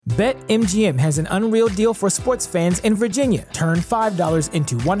BetMGM has an unreal deal for sports fans in Virginia. Turn $5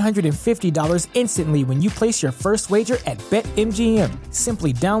 into $150 instantly when you place your first wager at BetMGM.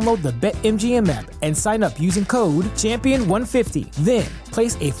 Simply download the BetMGM app and sign up using code Champion150. Then,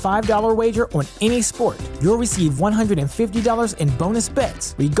 place a $5 wager on any sport. You'll receive $150 in bonus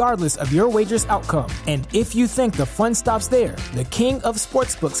bets, regardless of your wager's outcome. And if you think the fun stops there, the King of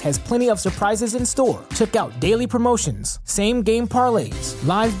Sportsbooks has plenty of surprises in store. Check out daily promotions, same-game parlays,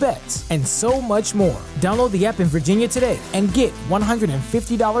 live bets, and so much more. Download the app in Virginia today and get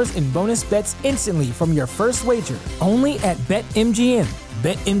 $150 in bonus bets instantly from your first wager. Only at BetMGM.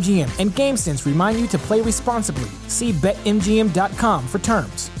 BetMGM and GameSense remind you to play responsibly. See BetMGM.com for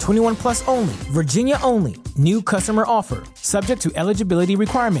terms. 21 plus only. Virginia only. New customer offer. Subject to eligibility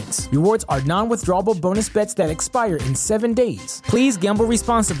requirements. Rewards are non-withdrawable bonus bets that expire in 7 days. Please gamble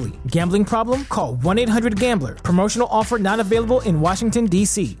responsibly. Gambling problem? Call 1-800-GAMBLER. Promotional offer not available in Washington,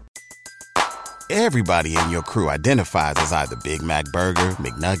 D.C. Everybody in your crew identifies as either Big Mac Burger,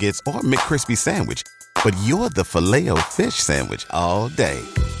 McNuggets, or McCrispy Sandwich. But you're the Filet-O-Fish Sandwich all day.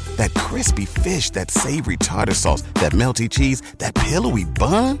 That crispy fish, that savory tartar sauce, that melty cheese, that pillowy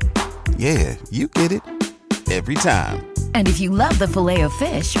bun. Yeah, you get it. Every time. And if you love the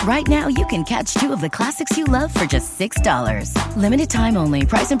Filet-O-Fish, right now you can catch two of the classics you love for just $6. Limited time only.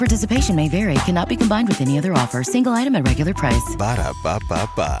 Price and participation may vary. Cannot be combined with any other offer. Single item at regular price.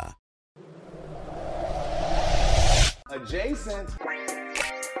 Ba-da-ba-ba-ba. Adjacent.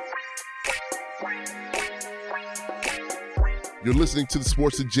 You're listening to the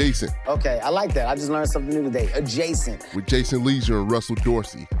Sports Adjacent. Okay, I like that. I just learned something new today. Adjacent. With Jason Leisure and Russell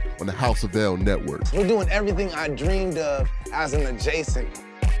Dorsey on the House of L Network. We're doing everything I dreamed of as an adjacent.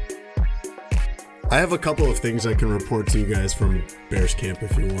 I have a couple of things I can report to you guys from Bears camp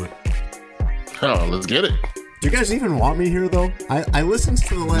if you want. Oh, let's get it. Do you guys even want me here, though? I listened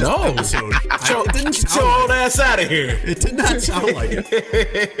to the last episode. It didn't sound your old ass out of here. It did not sound like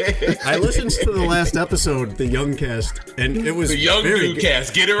it. I listened to the last episode, the Young Cast, and it was the Young Dude good.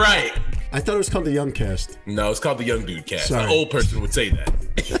 Cast. Get it right. I thought it was called the Young Cast. No, it's called the Young Dude Cast. Sorry. An old person would say that.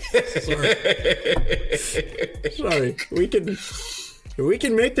 Sorry. We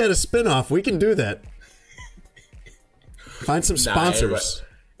can make that a spinoff. We can do that. Find some sponsors.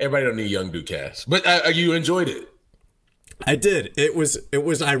 Everybody don't need Young Dude Cast, but you enjoyed it. I did. It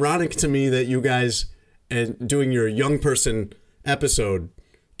was ironic to me that you guys, and doing your young person episode,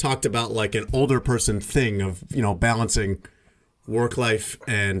 talked about like an older person thing of, you know, balancing work life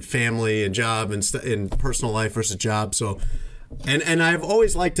and family and job and personal life versus job. So, and I've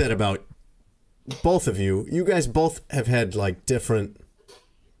always liked that about both of you. You guys both have had like different.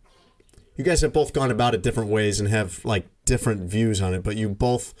 You guys have both gone about it different ways and have like different views on it, but you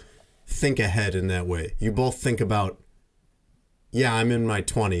both think ahead in that way. You both think about, yeah, I'm in my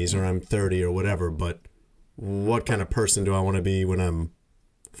 20s or I'm 30 or whatever, but what kind of person do I want to be when I'm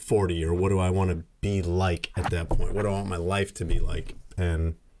 40, or what do I want to be like at that point? What do I want my life to be like?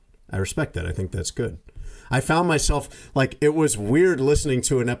 And I respect that. I think that's good. I found myself, like, it was weird listening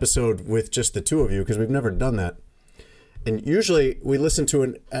to an episode with just the two of you because we've never done that. And usually we listen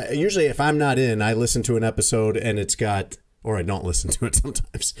to usually if I'm not in, I listen to an episode and it's got, or I don't listen to it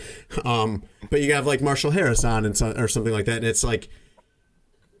sometimes. But you have like Marshall Harris on or something like that. And it's like,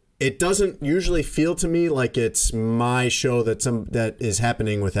 it doesn't usually feel to me like it's my show that is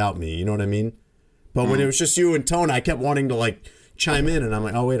happening without me. You know what I mean? But when it was just you and Tone, I kept wanting to like chime in, and I'm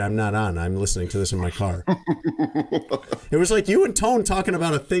like, oh wait, I'm not on. I'm listening to this in my car. It was like you and Tone talking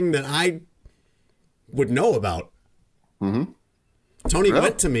about a thing that I would know about. Mm-hmm. Tony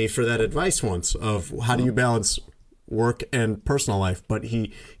went to me for that advice once of how do you balance work and personal life, but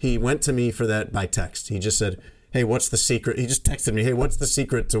he went to me for that by text. He just said, hey, what's the secret? He just texted me, hey, what's the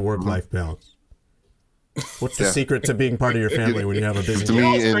secret to work-life balance? What's the secret to being part of your family when you have a busy to me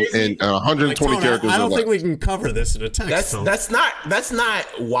and 120 like, characters. I don't think we can cover this in a text. That's not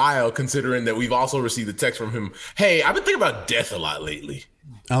wild, considering that we've also received a text from him. Hey, I've been thinking about death a lot lately.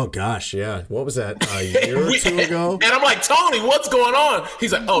 Oh gosh, yeah. What was that? A year or two ago? And I'm like, Tony, what's going on?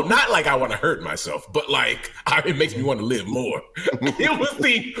 He's like, oh, not like I want to hurt myself, but like it makes me want to live more. It was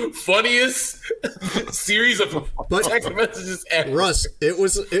the funniest series of text messages ever. Russ,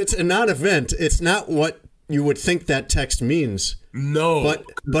 it's a non-event. It's not what you would think that text means. No.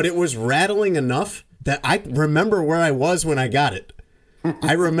 But it was rattling enough that I remember where I was when I got it.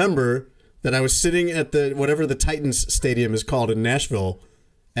 I remember that I was sitting at whatever the Titans stadium is called in Nashville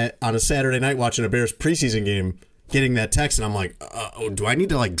on a Saturday night watching a Bears preseason game, getting that text, and I'm like, do I need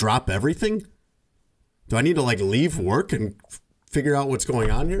to like drop everything? Do I need to like leave work and figure out what's going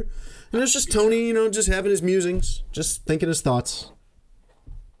on here? And it's just Tony, just having his musings, just thinking his thoughts.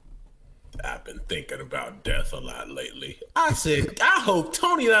 been thinking about death a lot lately. I said, I hope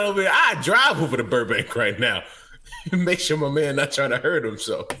Tony not over there. I drive over to Burbank right now. Make sure my man not trying to hurt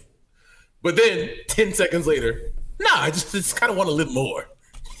himself. But then 10 seconds later, I just kind of want to live more.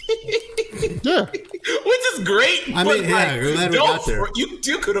 Yeah. Which is great. I mean, yeah, glad we got there.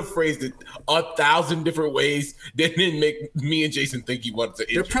 You could have phrased it 1,000 different ways that didn't make me and Jason think you wanted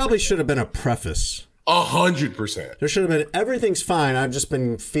to. There probably should have been a preface. 100%. There should have been, everything's fine. I've just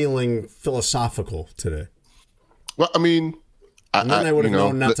been feeling philosophical today. Well, I mean, and then I would have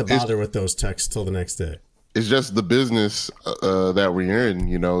known not to bother with those texts till the next day. It's just the business that we're in.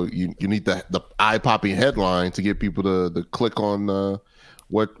 You know, you need the eye-popping headline to get people to click on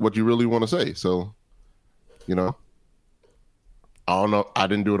what you really want to say. So, you know, I don't know. I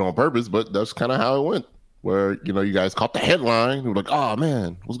didn't do it on purpose, but that's kind of how it went. Where, you know, you guys caught the headline. You were like, oh,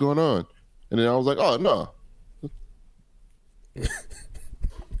 man, what's going on? And then I was like, oh, no. It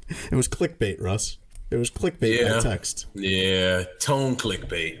was clickbait, Russ. It was clickbait by text. Yeah, tone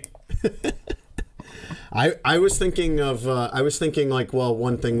clickbait. I was thinking like, well,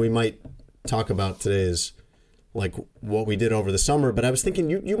 one thing we might talk about today is like what we did over the summer, but I was thinking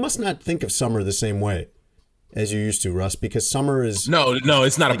you must not think of summer the same way as you used to, Russ, because summer is no,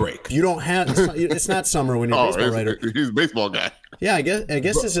 it's not a break. You don't have it's not summer when you're a baseball writer. He's a baseball guy. Yeah, I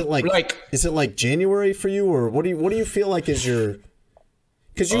guess is it like January for you, or what do you feel like is your?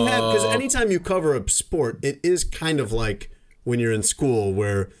 Because anytime you cover a sport, it is kind of like when you're in school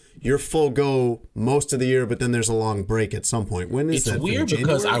where you're full go most of the year, but then there's a long break at some point. When is that? It's weird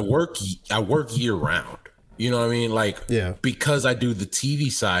because I work year round. You know what I mean? Like, because I do the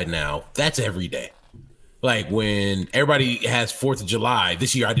TV side now, that's every day. Like when everybody has 4th of July,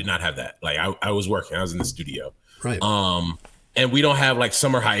 this year I did not have that. Like I was working, I was in the studio. Right. And we don't have like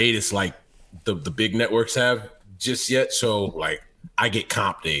summer hiatus like the big networks have just yet. So like I get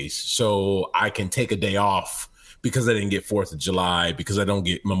comp days. So I can take a day off because I didn't get 4th of July, because I don't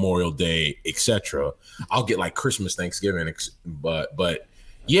get Memorial Day, etc. I'll get like Christmas, Thanksgiving, but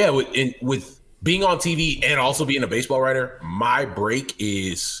yeah, with being on TV and also being a baseball writer, my break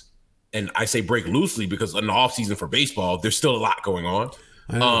is, and I say break loosely because in the off season for baseball, there's still a lot going on.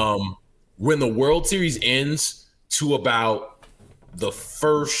 When the World Series ends to about the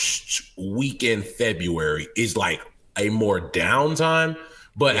first week in February is like a more downtime.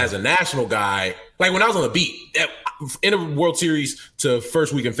 But as a national guy, like when I was on the beat, in a World Series to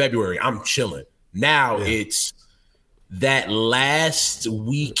first week in February, I'm chilling. Now it's that last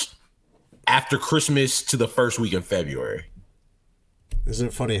week after Christmas to the first week in February. Isn't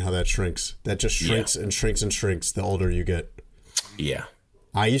it funny how that shrinks? That just shrinks and shrinks and shrinks the older you get. Yeah.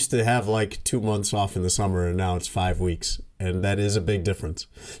 I used to have like 2 months off in the summer, and now it's 5 weeks, and that is a big difference.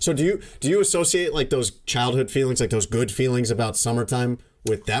 So do you associate like those childhood feelings, like those good feelings about summertime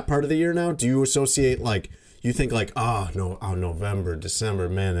with that part of the year now? Do you associate like, you think like, November, December,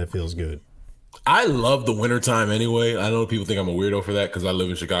 man, that feels good? I love the wintertime anyway. I know people think I'm a weirdo for that because I live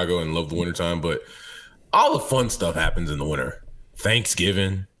in Chicago and love the wintertime, but all the fun stuff happens in the winter.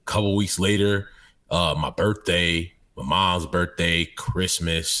 Thanksgiving, a couple weeks later, my birthday, my mom's birthday,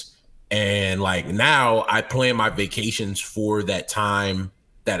 Christmas. And like now I plan my vacations for that time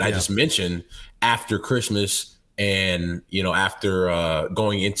that I just mentioned after Christmas and, you know, after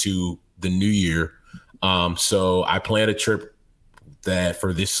going into the new year. So I planned a trip that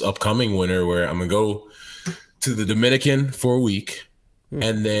for this upcoming winter where I'm going to go to the Dominican for a week.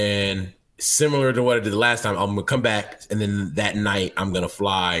 And then similar to what I did the last time, I'm going to come back. And then that night I'm going to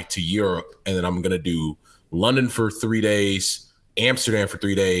fly to Europe. And then I'm going to do London for 3 days, Amsterdam for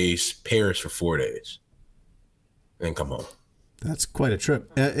 3 days, Paris for 4 days, and then come home. That's quite a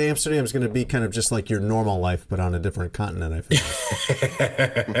trip. Amsterdam's going to be kind of just like your normal life, but on a different continent, I feel.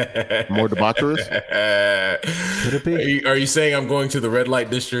 More debaucherous? Could it be? Are you saying I'm going to the red light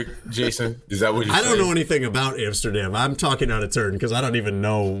district, Jason? Is that what you're saying? I don't know anything about Amsterdam. I'm talking out of turn because I don't even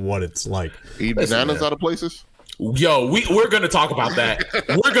know what it's like. Eat bananas out of places? Yo, we're going to talk about that.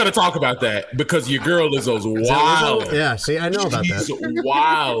 We're going to talk about that because your girl Lizzo's wild. Yeah, see, I know about She's that.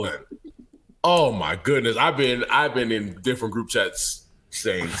 Wilding. Oh my goodness. I've been in different group chats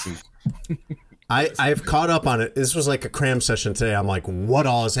saying I've caught up on it. This was like a cram session today. I'm like, what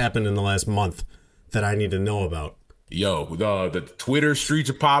all has happened in the last month that I need to know about? Yo, the Twitter streets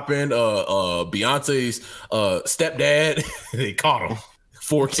are popping. Beyonce's stepdad, they caught him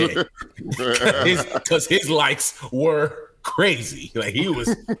 4K because his likes were crazy. Like he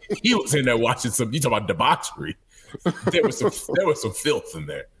was in there watching some. You talk about debauchery. There was some filth in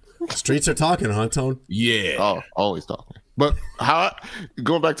there. Streets are talking, huh, Tone? Yeah. Oh, always talking. But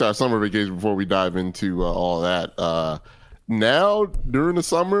going back to our summer vacation before we dive into all that, now during the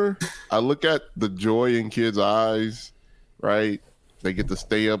summer, I look at the joy in kids' eyes, right? They get to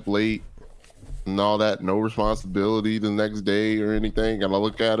stay up late and all that, no responsibility the next day or anything. And I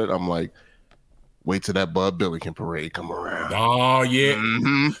look at it, I'm like, wait till that Bud Billiken parade come around. Oh yeah,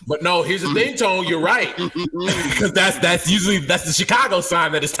 but no. Here's the thing, Tone. You're right, because that's usually the Chicago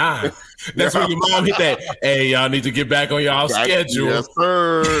sign that it's time. That's when your mom hit that. Hey, y'all need to get back on y'all schedule. Yes,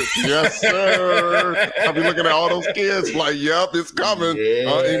 sir. Yes, sir. I'll be looking at all those kids like, "Yep, it's coming.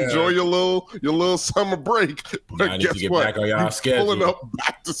 Enjoy your little summer break." But need to get back on y'all schedule. Pulling up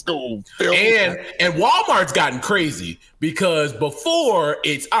back to school, and Walmart's gotten crazy because before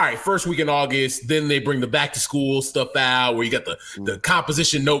it's all right. First week in August, then they bring the back to school stuff out where you got the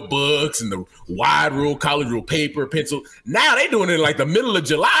composition notebooks and the wide rule, college rule paper, pencil. Now they doing it in like the middle of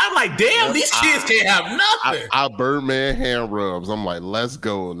July. I'm like, damn, these kids can't have nothing. I Birdman hand rubs. I'm like, let's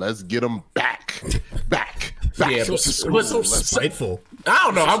go. Let's get them back. Yeah, so spiteful. I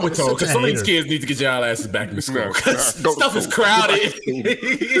don't know. I'm with Tone because some of these kids need to get y'all asses back into school because stuff is crowded.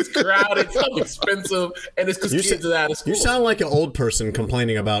 It's crowded. Stuff expensive, and it's because kids are out of school. You sound like an old person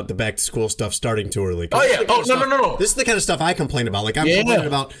complaining about the back to school stuff starting too early. Oh yeah. Oh no. This is the kind of stuff I complain about. Like I'm complaining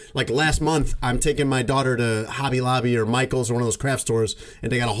about. Like last month, I'm taking my daughter to Hobby Lobby or Michael's or one of those craft stores,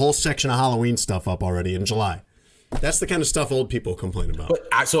 and they got a whole section of Halloween stuff up already in July. That's the kind of stuff old people complain about.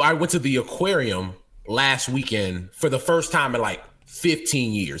 But so I went to the aquarium last weekend for the first time in like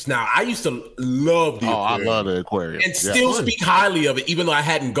 15 years. Now, I used to love the aquarium. I love the aquarium. And still speak highly of it, even though I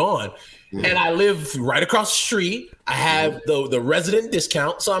hadn't gone. And I live right across the street. I have the resident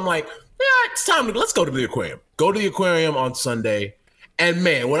discount. So I'm like, it's time let's go to the aquarium. Go to the aquarium on Sunday. And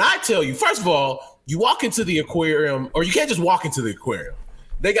man, when I tell you, first of all, you walk into the aquarium, or you can't just walk into the aquarium.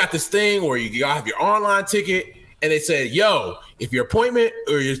 They got this thing where you gotta have your online ticket. And they said, yo, if your appointment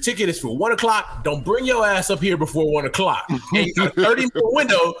or your ticket is for 1 o'clock, don't bring your ass up here before 1 o'clock. And you got a 30-minute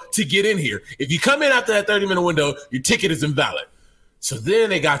window to get in here. If you come in after that 30-minute window, your ticket is invalid. So then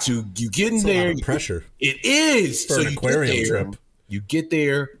they got you get in there. A lot of pressure. It is. For an aquarium trip. You get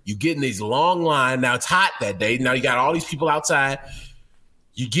there, you get in these long lines. Now it's hot that day. Now you got all these people outside.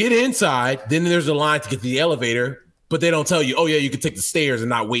 You get inside, then there's a line to get to the elevator, but they don't tell you, oh yeah, you can take the stairs and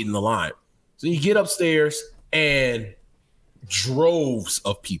not wait in the line. So you get upstairs, and droves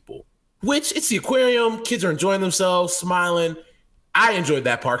of people, which it's the aquarium. Kids are enjoying themselves, smiling. I enjoyed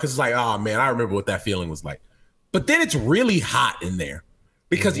that part because it's like, oh man, I remember what that feeling was like. But then it's really hot in there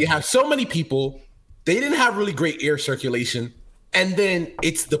because you have so many people. They didn't have really great air circulation. And then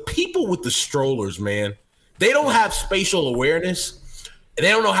it's the people with the strollers, man. They don't have spatial awareness. And they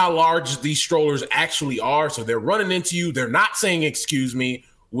don't know how large these strollers actually are. So they're running into you. They're not saying, excuse me,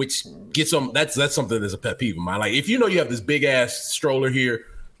 which gets them. That's something that's a pet peeve of mine. Like if you know you have this big ass stroller here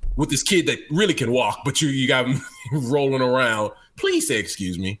with this kid that really can walk, but you got him rolling around, please say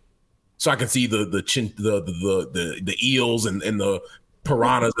excuse me, so I can see the eels and the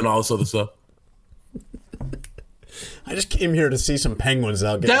piranhas and all this other stuff. I just came here to see some penguins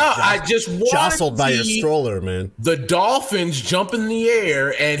out getting I just jostled by your stroller, man. The dolphins jump in the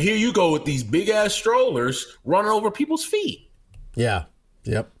air, and here you go with these big ass strollers running over people's feet. Yeah.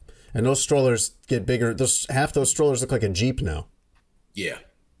 Yep. And those strollers get bigger. Half those strollers look like a Jeep now. Yeah.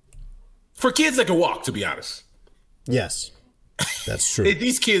 For kids that can walk, to be honest. Yes. That's true.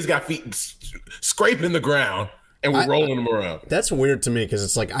 These kids got feet scraping the ground, and we're rolling them around. That's weird to me because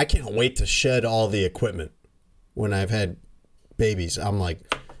it's like I can't wait to shed all the equipment when I've had babies. I'm like,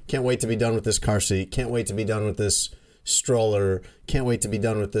 can't wait to be done with this car seat. Can't wait to be done with this stroller. Can't wait to be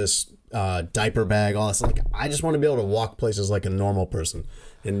done with this diaper bag, all that. Like, I just want to be able to walk places like a normal person,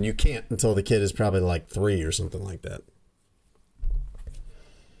 and you can't until the kid is probably like 3 or something like that.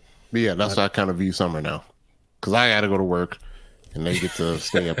 But yeah, that's how I kind of view summer now, because I got to go to work, and they get to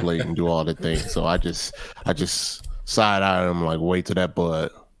stay up late and do all the things. So I just side eye them like, wait till that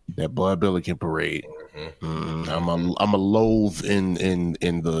Bud Billiken parade. I'm a loathe in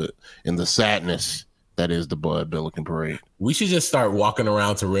the sadness that is the Bud Billiken parade. We should just start walking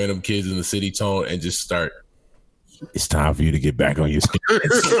around to random kids in the city, Tone, and just start. It's time for you to get back on your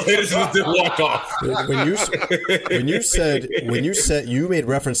schedule. Walk off. When you said you made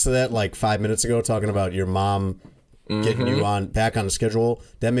reference to that like 5 minutes ago, talking about your mom getting you back on the schedule,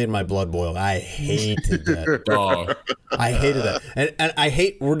 that made my blood boil. I hated that. I hated that, and I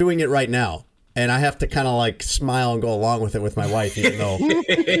hate we're doing it right now. And I have to kind of like smile and go along with it with my wife, even though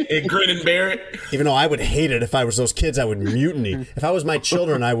grin and bear it. Even though I would hate it if I was those kids, I would mutiny. If I was my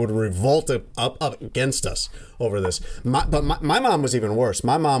children, I would revolt up against us over this. But my mom was even worse.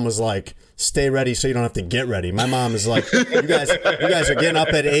 My mom was like, "Stay ready so you don't have to get ready." My mom is like, "You guys are getting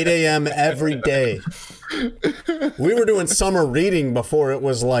up at 8 a.m. every day." We were doing summer reading before it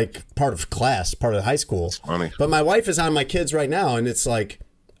was like part of class, part of high school. That's funny. But my wife is on my kids right now, and it's like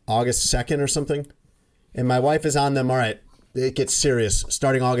August 2nd or something. And my wife is on them, all right, it gets serious.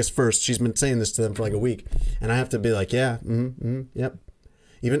 Starting August 1st, she's been saying this to them for like a week. And I have to be like, yeah, yep.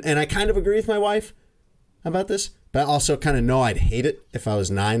 And I kind of agree with my wife about this, but I also kind of know I'd hate it if I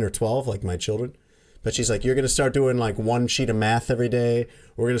was 9 or 12, like my children. But she's like, you're going to start doing like one sheet of math every day.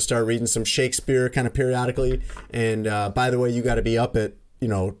 We're going to start reading some Shakespeare kind of periodically. And by the way, you got to be up at,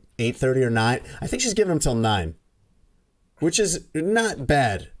 8:30 or 9. I think she's giving them till 9, which is not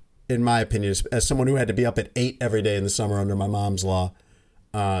bad, in my opinion, as someone who had to be up at 8 every day in the summer under my mom's law.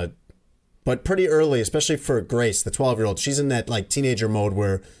 But pretty early, especially for Grace, the 12-year-old. She's in that like teenager mode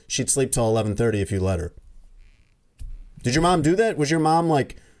where she'd sleep till 11:30 if you let her. Did your mom do that? Was your mom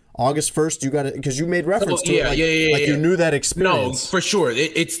like August 1st? You got it because you made reference to it. Like you knew that experience. No, for sure.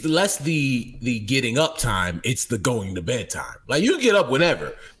 It's less the getting up time. It's the going to bed time. Like you get up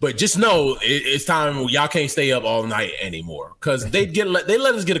whenever, but just know it's time. Y'all can't stay up all night anymore because they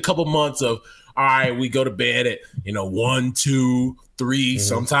let us get a couple months of, all right, we go to bed at 1, 2, 3,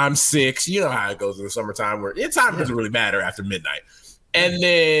 sometimes 6. You know how it goes in the summertime where time doesn't really matter after midnight. And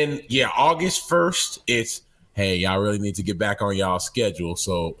then August 1st, it's, hey, y'all really need to get back on y'all schedule,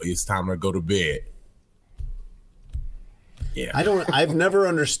 so it's time to go to bed. Yeah. I've never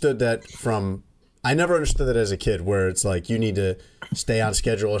understood that I never understood that as a kid, where it's like you need to stay on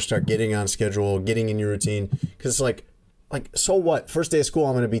schedule or start getting on schedule, getting in your routine. Because it's like, so what? First day of school,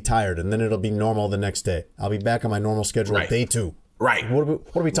 I'm going to be tired, and then it'll be normal the next day. I'll be back on my normal schedule day 2. Right. What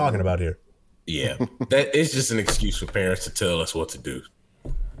are we talking about here? Yeah. That is just an excuse for parents to tell us what to do.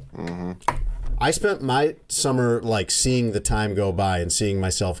 Mm-hmm. I spent my summer like seeing the time go by and seeing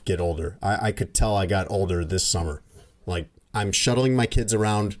myself get older. I could tell I got older this summer. Like I'm shuttling my kids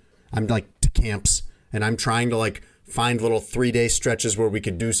around. I'm like to camps and I'm trying to like find little 3-day stretches where we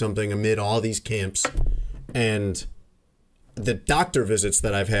could do something amid all these camps. And the doctor visits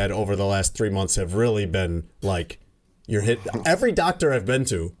that I've had over the last 3 months have really been like every doctor I've been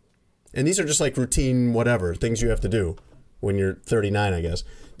to. And these are just like routine, whatever things you have to do when you're 39, I guess.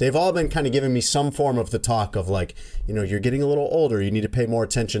 They've all been kind of giving me some form of the talk of like, you're getting a little older. You need to pay more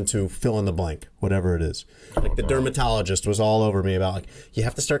attention to fill in the blank, whatever it is. Like the dermatologist was all over me about like, you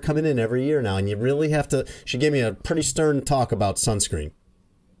have to start coming in every year now. And you really have to. She gave me a pretty stern talk about sunscreen.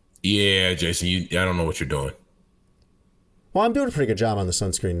 Yeah, Jason, I don't know what you're doing. Well, I'm doing a pretty good job on the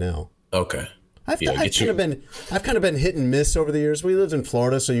sunscreen now. Okay. I've kind of been hit and miss over the years. We lived in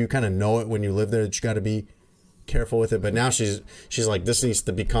Florida, so you kind of know it when you live there that you got to be careful with it. But now she's like, this needs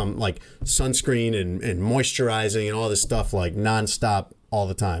to become like sunscreen and moisturizing and all this stuff like nonstop all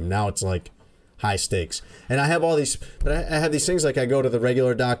the time. Now it's like high stakes. And I have all these, but I have these things like I go to the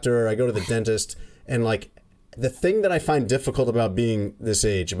regular doctor or I go to the dentist, and like the thing that I find difficult about being this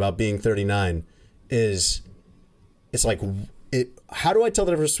age, about being 39, is it's like how do I tell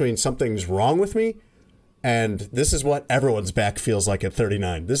the difference between something's wrong with me and this is what everyone's back feels like at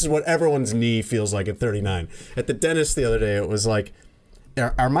 39. This is what everyone's knee feels like at 39. At the dentist the other day, it was like,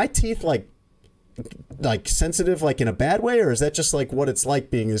 are my teeth like sensitive, like in a bad way, or is that just like what it's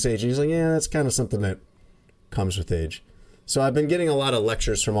like being this age? And he's like, yeah, that's kind of something that comes with age. So I've been getting a lot of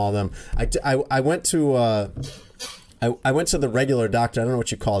lectures from all of them. I went to I went to the regular doctor. I don't know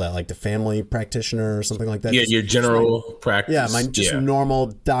what you call that, like the family practitioner or something like that. Yeah, your general practice. Yeah, my normal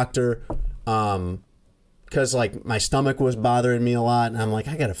doctor. Because like my stomach was bothering me a lot, and I'm like,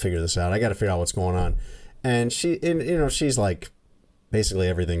 I got to figure this out. I got to figure out what's going on. And she's like, basically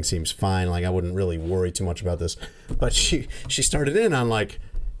everything seems fine. Like I wouldn't really worry too much about this. But she started in on like,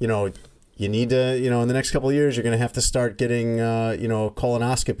 you need to, in the next couple of years, you're going to have to start getting,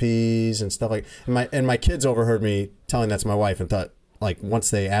 colonoscopies and stuff like. And my kids overheard me telling that to my wife and thought, like, once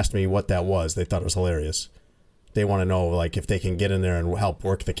they asked me what that was, they thought it was hilarious. They want to know like if they can get in there and help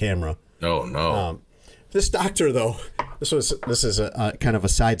work the camera. Oh no. This doctor, though, this is a kind of a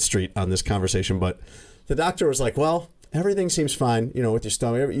side street on this conversation, but the doctor was like, well, everything seems fine, with your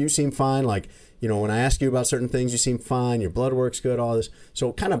stomach. You seem fine. Like, when I ask you about certain things, you seem fine. Your blood works good, all this.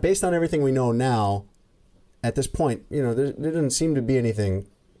 So kind of based on everything we know now, at this point, there doesn't seem to be anything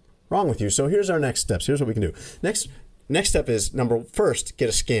wrong with you. So here's our next steps. Here's what we can do. Next step is, first, get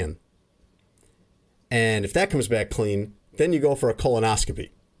a scan. And if that comes back clean, then you go for a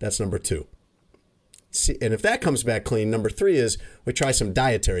colonoscopy. That's number 2. See, and if that comes back clean, number 3 is we try some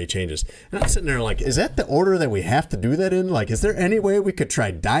dietary changes. And I'm sitting there like, is that the order that we have to do that in? Like, is there any way we could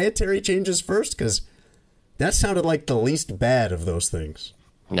try dietary changes first? Because that sounded like the least bad of those things.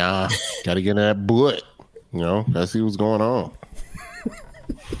 Nah, gotta get in that butt. Gotta see what's going on.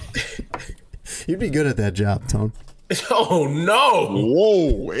 You'd be good at that job, Tone. Oh no!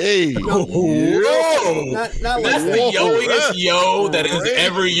 Whoa! Hey! Whoa! Not That's like the that. yoingest yo that is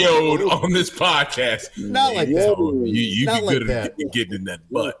ever yoed on this podcast. Not like that. You Not be like good that. at getting in that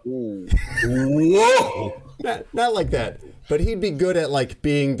butt. Whoa! Not like that. But he'd be good at like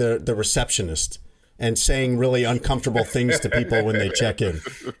being the receptionist and saying really uncomfortable things to people when they check in.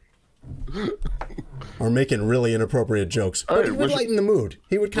 Or making really inappropriate jokes. But he would lighten the mood.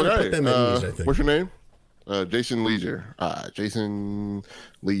 He would kind of put them at ease, I think. What's your name? Jason Leisure. Jason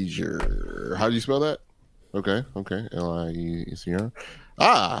Leisure. How do you spell that? Okay. L-I-E-C-R.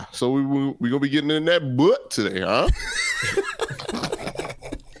 So we gonna be getting in that butt today, huh?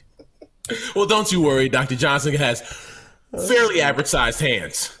 Well, don't you worry. Dr. Johnson has fairly average-sized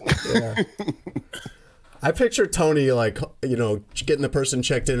hands. Yeah. I picture Tony like, getting the person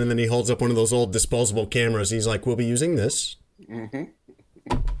checked in, and then he holds up one of those old disposable cameras. He's like, we'll be using this. Mm-hmm.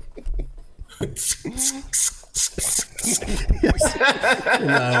 And,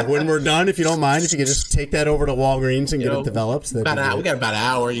 when we're done, if you don't mind, if you could just take that over to Walgreens and get it developed. We got about an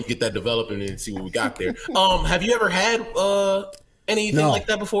hour. You get that developing and see what we got there. Have you ever had anything like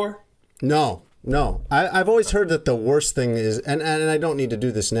that before? No. I've always heard that the worst thing is, and I don't need to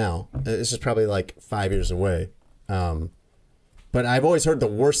do this now. This is probably like 5 years away. But I've always heard the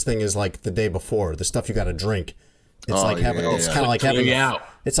worst thing is like the day before, the stuff you got to drink. It's it's kind of like having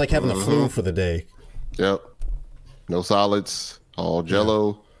it's like having the flu for the day. Yep. No solids, all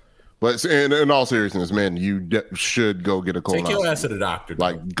Jello. But in all seriousness, man, you should go get a colonoscopy. Take your ass to the doctor.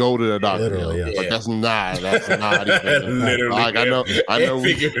 Like, go to the doctor. Literally, yeah. Like, that's not even. Literally. Like, I know.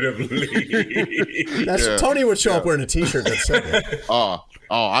 Figuratively. Tony would show up wearing a T-shirt that said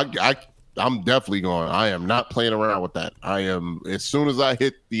that. I'm definitely going. I am not playing around with that. I am, as soon as I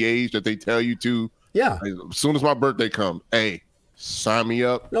hit the age that they tell you to. Yeah. As soon as my birthday comes, hey, sign me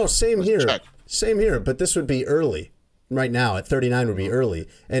up. No, same here. Check. Same here. But this would be early. Right now at 39 would be early.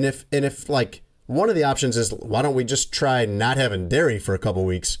 And if like one of the options is, why don't we just try not having dairy for a couple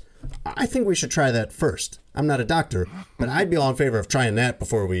weeks? I think we should try that first. I'm not a doctor, but I'd be all in favor of trying that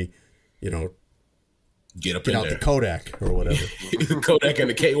before we, get out the Kodak or whatever. The Kodak and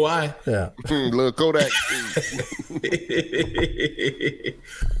the KY. Yeah. Little Kodak.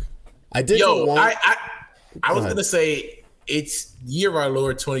 I did. I was gonna say, it's year of our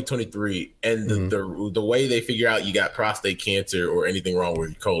Lord 2023, and the way they figure out you got prostate cancer or anything wrong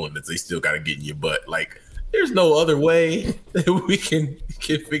with your colon is they still got to get in your butt. Like, there's no other way that we can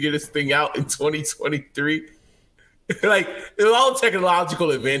figure this thing out in 2023. Like, with all the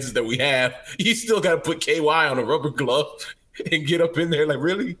technological advances that we have, you still got to put KY on a rubber glove and get up in there. Like,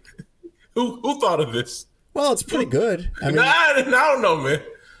 really? Who thought of this? Well, it's pretty good. I mean, I don't know, man.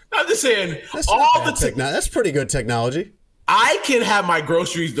 I'm just saying, that's pretty good technology. I can have my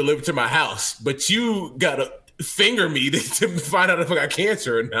groceries delivered to my house, but you gotta finger me to find out if I got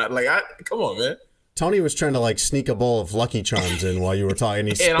cancer or not. Like, come on, man. Tony was trying to like sneak a bowl of Lucky Charms in while you were talking.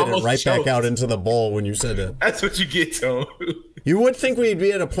 He spit it right back out into the bowl when you said it. That's what you get, Tony. You would think we'd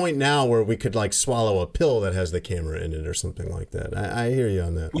be at a point now where we could like swallow a pill that has the camera in it or something like that. I hear you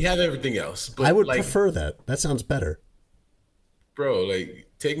on that. We have everything else, but I would prefer that. That sounds better, bro. Like,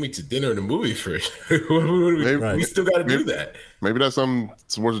 take me to dinner and a movie first. We still got to do that. Maybe that's something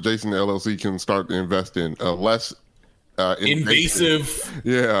Sports Adjacent LLC can start to invest in. Less invasive.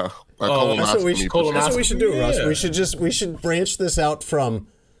 Yeah. That's what we should do, Russ. We should branch this out from,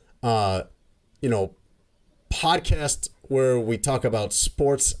 podcast where we talk about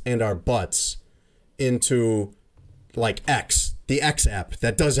sports and our butts into like the X app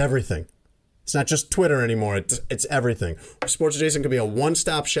that does everything. It's not just Twitter anymore. It's everything. Sports Adjacent could be a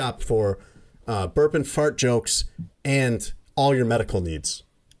one-stop shop for burp and fart jokes and all your medical needs.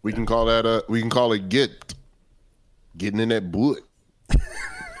 We can call that Gitb. Getting in that butt.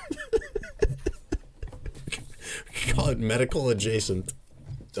 Call it medical adjacent.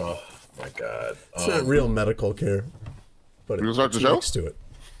 Oh my God! It's not real medical care, but we can start the show next to it.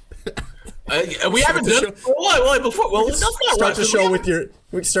 We haven't done it before. Well, that's not start the show with your.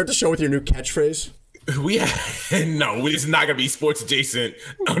 We can start the show with your new catchphrase. No, it's not gonna be Sports Adjacent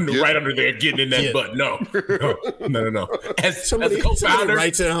right under there getting in that butt. No. As somebody co-founder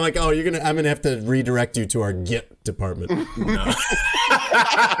writes it, I'm like, oh, I'm gonna have to redirect you to our Git department. No.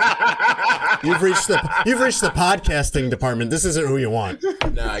 You've reached the podcasting department. This isn't who you want.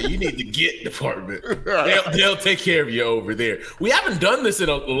 Nah, you need the Git department. They'll take care of you over there. We haven't done this in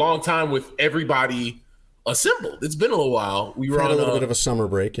a long time with everybody assembled. It's been a little while. We were on a little bit of a summer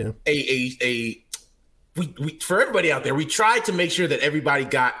break. Yeah. We for everybody out there, we tried to make sure that everybody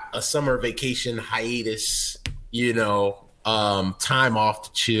got a summer vacation hiatus. Time off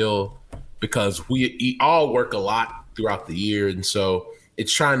to chill, because we all work a lot throughout the year, and so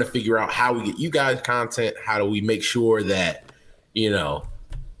it's trying to figure out how we get you guys content. How do we make sure that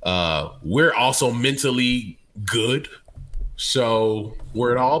we're also mentally good? So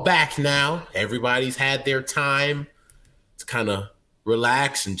we're all back now. Everybody's had their time to kind of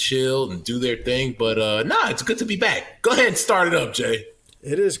relax and chill and do their thing. But it's good to be back. Go ahead and start it up, Jay.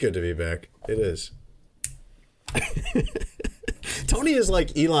 It is good to be back. It is. Tony is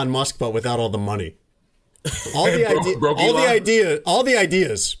like Elon Musk, but without all the money. All the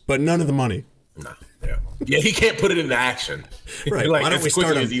ideas, but none of the money. No, yeah, he can't put it into action. Right? Like, why don't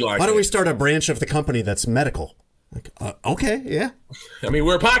we start a branch of the company that's medical? Like, okay, yeah. I mean,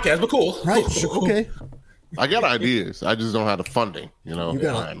 we're a podcast, but cool. Right? Okay. I got ideas. I just don't have the funding.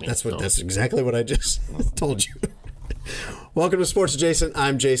 That's exactly what I just told you. Welcome to Sports Adjacent.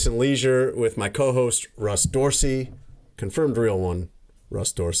 I'm Jason Leisure with my co-host Russ Dorsey, confirmed real one,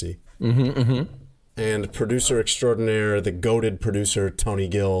 Russ Dorsey, and producer extraordinaire, the goated producer Tony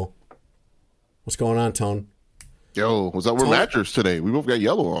Gill. What's going on, Tone? Yo, what's up? We're matchers today. We both got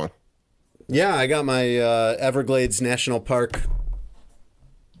yellow on. Yeah, I got my Everglades National Park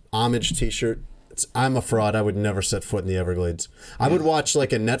homage T-shirt. I'm a fraud. I would never set foot in the Everglades. I would watch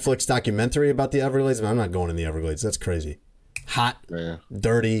like a Netflix documentary about the Everglades, but I'm not going in the Everglades. That's crazy. Hot,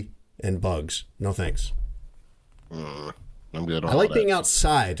 dirty, and bugs. No thanks. I'm good on I like that. being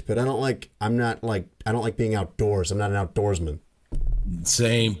outside, but I don't like being outdoors. I'm not an outdoorsman.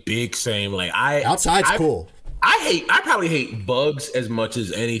 Same. Like outside's cool. I probably hate bugs as much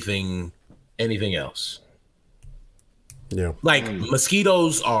as anything else. Yeah. Like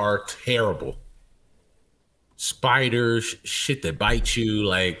mosquitoes are terrible. Spiders, shit that bite you.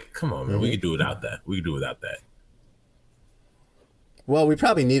 Like, come on, man. We could do without that. Well, we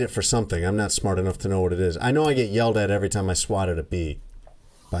probably need it for something. I'm not smart enough to know what it is. I know I get yelled at every time I swat at a bee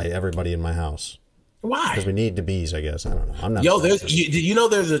by everybody in my house. Why? Because we need the bees, I guess. I don't know. I'm not.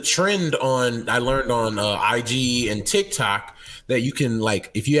 There's a trend I learned on IG and TikTok that you can,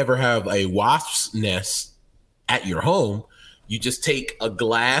 like, if you ever have a wasp's nest at your home, you just take a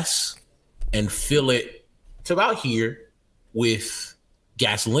glass and fill it to about here with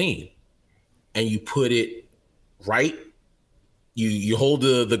gasoline, and you put it right. You hold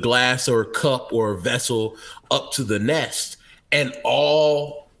the glass or cup or vessel up to the nest, and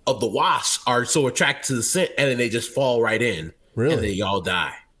all of the wasps are so attracted to the scent, and then they just fall right in. Really? And they all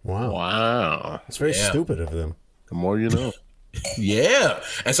die. Wow. It's very stupid of them. The more you know. Yeah.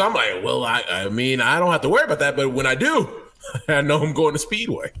 And so I'm like, well, I mean, I don't have to worry about that, but when I do, I know I'm going to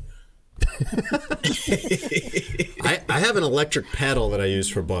Speedway. I have an electric paddle that I use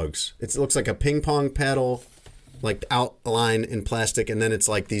for bugs. It looks like a ping pong paddle, like outline in plastic, and then it's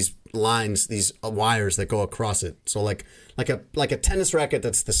like these lines, these wires that go across it. So like a tennis racket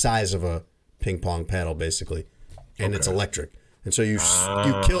that's the size of a ping pong paddle, basically, and it's electric. And so you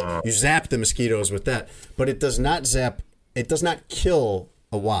zap the mosquitoes with that, but it does not kill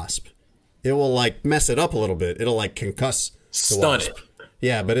a wasp. It will like mess it up a little bit. It'll like concuss the wasp. Stun it.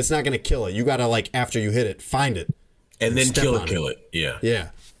 Yeah, but it's not going to kill it. You got to, like, after you hit it, find it. And then kill it. Yeah. Yeah.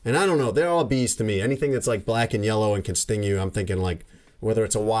 And I don't know. They're all bees to me. Anything that's, like, black and yellow and can sting you, I'm thinking, like, whether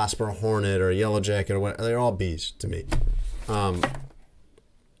it's a wasp or a hornet or a yellow jacket or what, they're all bees to me.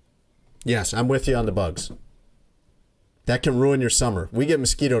 Yes, I'm with you on the bugs. That can ruin your summer. We get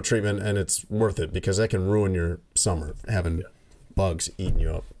mosquito treatment, and it's worth it because that can ruin your summer, having bugs eating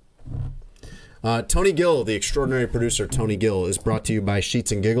you up. Tony Gill, the extraordinary producer Tony Gill, is brought to you by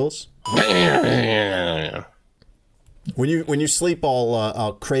Sheets and Giggles. When you sleep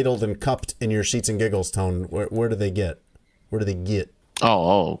all cradled and cupped in your Sheets and Giggles, Tone, where do they get? Where do they get?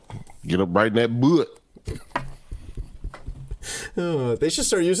 Oh, get up right in that butt. They should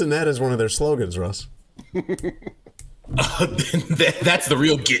start using that as one of their slogans, Russ. That's the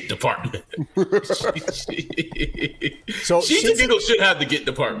real Git department. So Sheets and Giggles should have the Git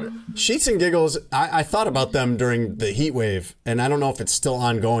department. Sheets and Giggles, I thought about them during the heat wave, and I don't know if it's still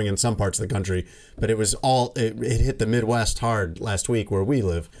ongoing in some parts of the country, but it hit the Midwest hard last week where we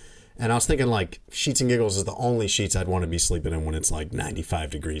live. And I was thinking, like, Sheets and Giggles is the only sheets I'd want to be sleeping in when it's like 95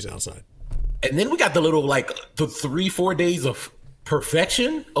 degrees outside. And then we got the little, like, the 3-4 days of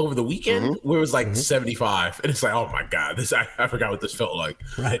perfection over the weekend where it was like 75, and it's like, oh my god, I forgot what this felt like.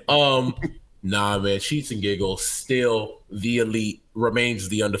 Right. Nah, man, Sheets and Giggles still the elite, remains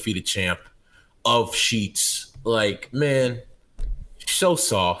the undefeated champ of sheets. Like, man, so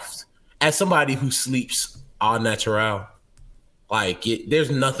soft. As somebody who sleeps au natural, like there's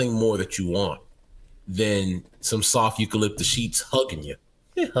nothing more that you want than some soft eucalyptus sheets hugging you.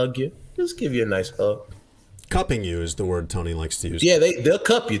 They hug you, just give you a nice hug. Cupping you is the word Tony likes to use. Yeah, they'll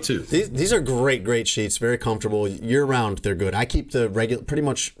cup you too. These are great sheets, very comfortable. Year round, they're good. I keep the pretty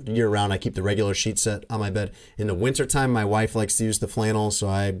much year round. I keep the regular sheet set on my bed. In the wintertime, my wife likes to use the flannel, so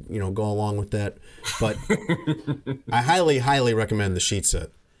I go along with that. But I highly recommend the sheet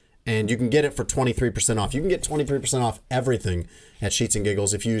set, and you can get it for 23% off. You can get 23% off everything at Sheets and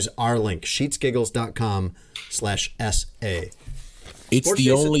Giggles if you use our link sheetsgiggles.com/SA. It's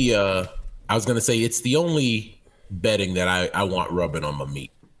the only. I was gonna say it's the only bedding that I want rubbing on my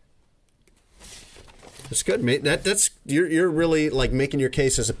meat. That's good, mate. That's you're really like making your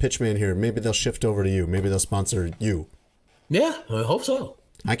case as a pitchman here. Maybe they'll shift over to you. Maybe they'll sponsor you. Yeah, I hope so.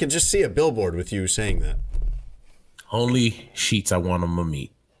 I can just see a billboard with you saying that. Only sheets I want on my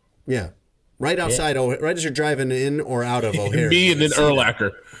meat. Yeah, right outside. Yeah. Right as you're driving in or out of O'Hare. Me and then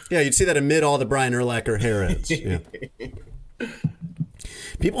Urlacher. Yeah, you'd see that amid all the Brian Urlacher hair ends. Yeah.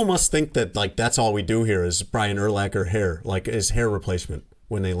 People must think that like that's all we do here is Brian Urlacher hair, like his hair replacement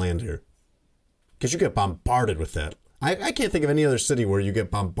when they land here. Because you get bombarded with that. I can't think of any other city where you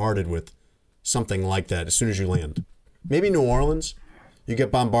get bombarded with something like that as soon as you land. Maybe New Orleans. You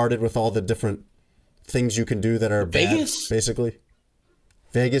get bombarded with all the different things you can do that are Vegas? Bad, basically.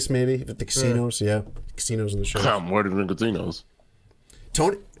 Vegas, maybe. The casinos, yeah. Casinos in the show. More than casinos.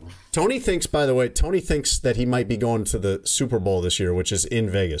 Tony thinks, by the way, that he might be going to the Super Bowl this year, which is in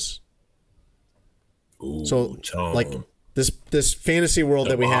Vegas. Ooh, so, Tom. like this fantasy world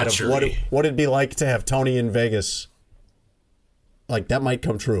that we had of what it'd be like to have Tony in Vegas, like that might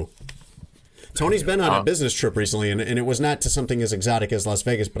come true. Tony's been on a business trip recently, and it was not to something as exotic as Las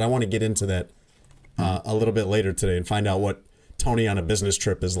Vegas, but I want to get into that a little bit later today and find out what Tony on a business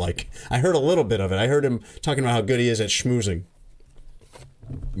trip is like. I heard a little bit of it. I heard him talking about how good he is at schmoozing.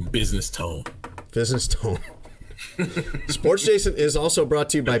 Business tone. Sports Jason is also brought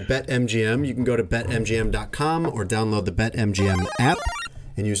to you by BetMGM. You can go to betmgm.com or download the BetMGM app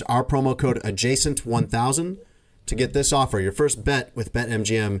and use our promo code adjacent1000 to get this offer. Your first bet with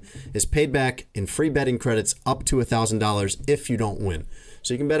BetMGM is paid back in free betting credits up to $1,000 if you don't win.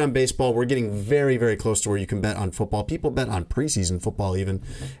 So you can bet on baseball. We're getting very, very close to where you can bet on football. People bet on preseason football even.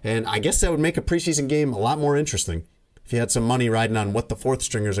 And I guess that would make a preseason game a lot more interesting if you had some money riding on what the fourth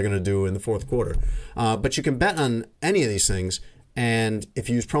stringers are going to do in the fourth quarter. But you can bet on any of these things, and if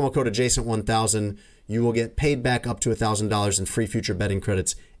you use promo code adjacent1000, you will get paid back up to $1,000 in free future betting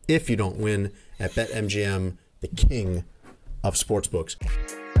credits if you don't win at BetMGM, the king of sportsbooks.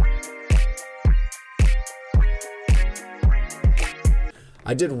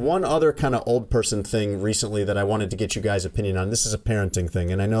 I did one other kind of old person thing recently that I wanted to get you guys' opinion on. This is a parenting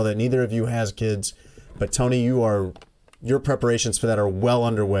thing, and I know that neither of you has kids, but Tony, your preparations for that are well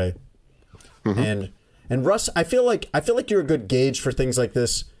underway. Mm-hmm. And Russ, I feel like you're a good gauge for things like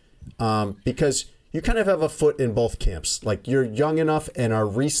this because you kind of have a foot in both camps. Like you're young enough and are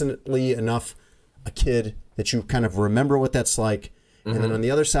recently enough a kid that you kind of remember what that's like. Mm-hmm. And then on the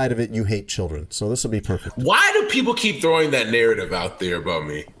other side of it, you hate children. So this will be perfect. Why do people keep throwing that narrative out there about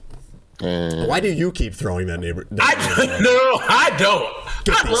me? Why do you keep throwing that narrative? No, I don't.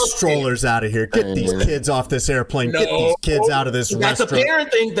 Get these strollers out of here. Get these kids off this airplane. Get these kids out of this restaurant. That's a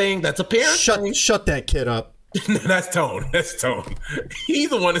parenting thing. That's a parenting thing. Shut that kid up. That's Tone. He's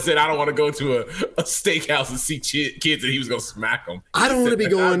the one that said, I don't want to go to a steakhouse and see kids, and he was going to smack them. I don't want to be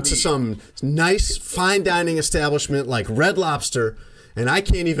going to some nice fine dining establishment like Red Lobster, and I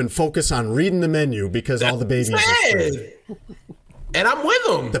can't even focus on reading the menu because all the babies are straight. And I'm with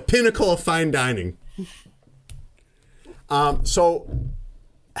them. The pinnacle of fine dining. So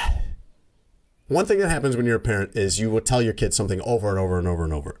one thing that happens when you're a parent is you will tell your kids something over and over and over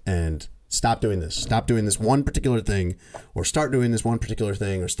and over. And stop doing this. Stop doing this one particular thing. Or start doing this one particular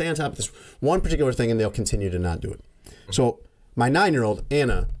thing. Or stay on top of this one particular thing, and they'll continue to not do it. So my 9-year-old,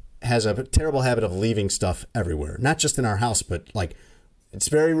 Anna, has a terrible habit of leaving stuff everywhere. Not just in our house, but like it's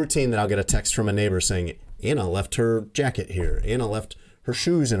very routine that I'll get a text from a neighbor saying, Anna left her jacket here. Anna left her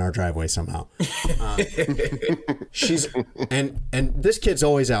shoes in our driveway somehow. And this kid's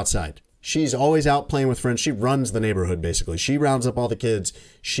always outside. She's always out playing with friends. She runs the neighborhood basically. She rounds up all the kids.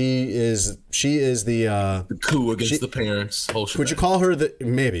 She is the coup against the parents. Would you call her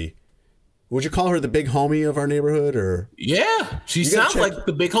Would you call her the big homie of our neighborhood, or? Yeah, she sounds like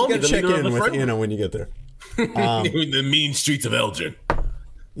the big homie. You gotta check in with Anna when you get there. In the mean streets of Elgin.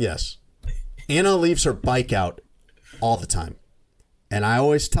 Yes. Anna leaves her bike out all the time. And I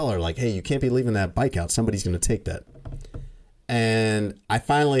always tell her, like, hey, you can't be leaving that bike out. Somebody's going to take that. And I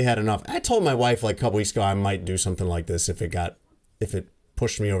finally had enough. I told my wife like a couple weeks ago I might do something like this if it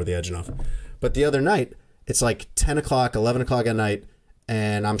pushed me over the edge enough. But the other night, it's like 10 o'clock, 11 o'clock at night,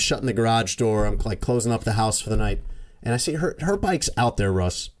 and I'm shutting the garage door. I'm like closing up the house for the night. And I see her bike's out there,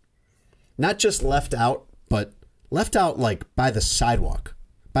 Russ. Not just left out, but left out like by the sidewalk,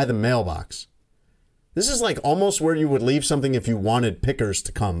 by the mailbox. This is like almost where you would leave something if you wanted pickers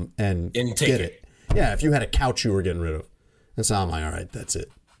to come and get it. Yeah, if you had a couch you were getting rid of. And so I'm like, all right, that's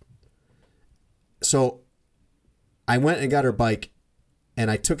it. So I went and got her bike, and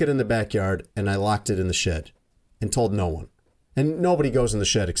I took it in the backyard, and I locked it in the shed and told no one. And nobody goes in the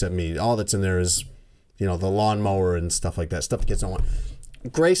shed except me. All that's in there is, the lawnmower and stuff like that, stuff the kids don't want.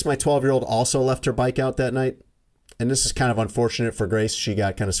 Grace, my 12-year-old, also left her bike out that night. And this is kind of unfortunate for Grace. She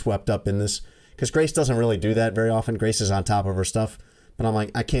got kind of swept up in this because Grace doesn't really do that very often. Grace is on top of her stuff. But I'm like,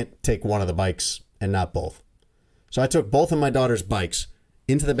 I can't take one of the bikes and not both. So I took both of my daughter's bikes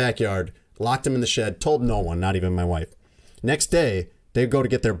into the backyard, locked them in the shed, told no one, not even my wife. Next day, they go to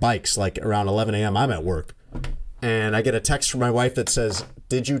get their bikes like around 11 a.m. I'm at work. And I get a text from my wife that says,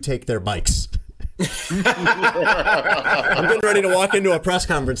 did you take their bikes? I'm getting ready to walk into a press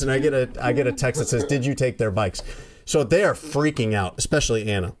conference, and I get a text that says, did you take their bikes? So they are freaking out,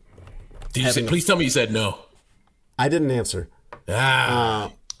 especially Anna. Please tell me you said no. I didn't answer. I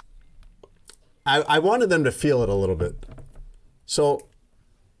wanted them to feel it a little bit. So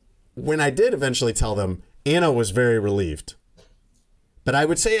when I did eventually tell them, Anna was very relieved. But I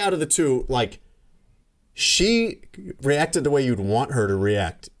would say out of the two, like, she reacted the way you'd want her to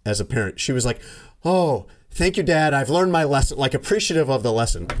react as a parent. She was like, oh, thank you, Dad. I've learned my lesson, like appreciative of the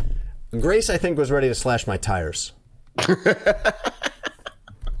lesson. Grace, I think, was ready to slash my tires.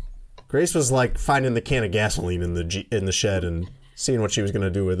 Grace was like finding the can of gasoline in the shed and seeing what she was going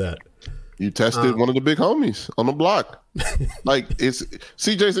to do with that. You tested one of the big homies on the block.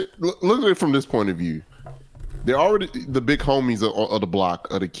 See, Jason, look at it from this point of view. They're already the big homies of the block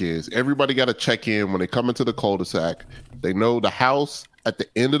of the kids. Everybody got to check in when they come into the cul-de-sac. They know the house at the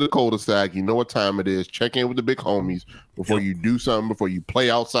end of the cul-de-sac. You know what time it is. Check in with the big homies before you do something, before you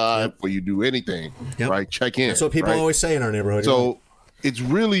play outside, before you do anything, right? Check in. That's what people always say in our neighborhood. So it's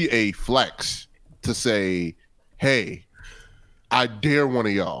really a flex to say, hey, I dare one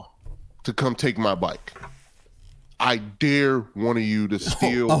of y'all to come take my bike. I dare one of you to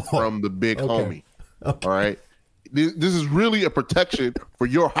steal from the big homie. Okay. All right? This is really a protection for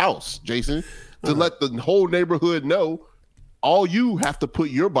your house, Jason, to let the whole neighborhood know all you have to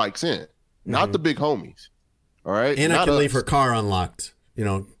put your bikes in, not the big homies. All right? And I can leave her car unlocked.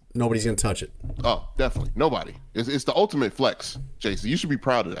 Nobody's going to touch it. Oh, definitely. Nobody. It's the ultimate flex, Jason. You should be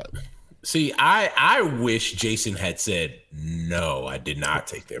proud of that. See, I wish Jason had said, no, I did not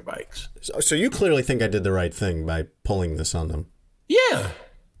take their bikes. So you clearly think I did the right thing by pulling this on them. Yeah,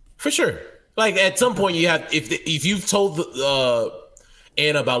 for sure. Like at some point you have, if you've told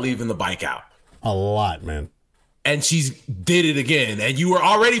Anna about leaving the bike out. A lot, man. And she did it again. And you were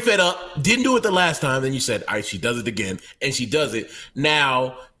already fed up, didn't do it the last time. Then you said, all right, she does it again. And she does it.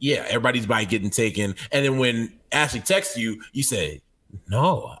 Now, yeah, everybody's bike getting taken. And then when Ashley texts you, you say,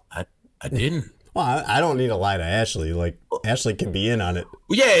 no, I didn't. Well, I don't need to lie to Ashley. Like, Ashley can be in on it.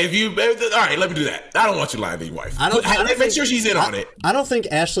 Yeah, all right, let me do that. I don't want you lying to your wife. Make sure she's in on it. I don't think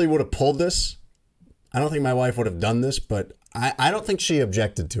Ashley would have pulled this. I don't think my wife would have done this, but I don't think she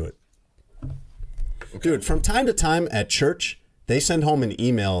objected to it. Okay. Dude, from time to time at church, they send home an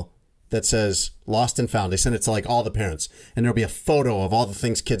email that says lost and found. They send it to like all the parents, and there'll be a photo of all the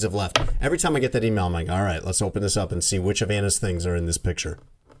things kids have left. Every time I get that email, I'm like, all right, let's open this up and see which of Anna's things are in this picture.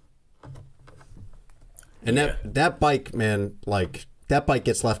 And that bike, man, like that bike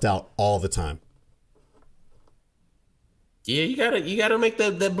gets left out all the time. Yeah, you gotta make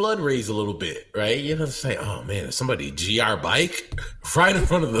that blood raise a little bit, right? You have to say, oh man, is somebody GR bike right in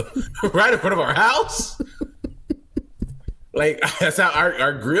front of our house? Like that's how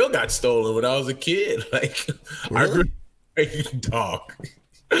our grill got stolen when I was a kid. Like really? Our dog.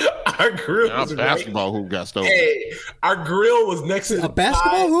 Our grill was basketball hoop got stolen. Hey, our grill was next to a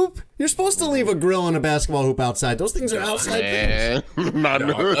basketball hoop. You're supposed to leave a grill and a basketball hoop outside. Those things are outside things. Our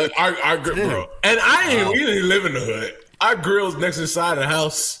grill, and we didn't live in the hood. Our grill's next to the side of the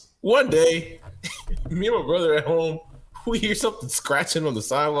house. One day, me and my brother at home, we hear something scratching on the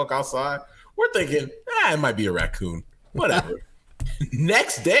sidewalk outside. We're thinking, it might be a raccoon. Whatever.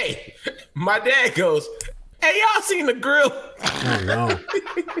 Next day, my dad goes, hey, y'all seen the grill? Oh, no.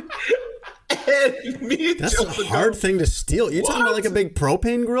 had me. That's a hard thing to steal. You're talking about like a big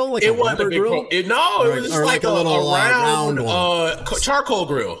propane grill, like it a wasn't rubber a big grill. it was just like a little round one. Charcoal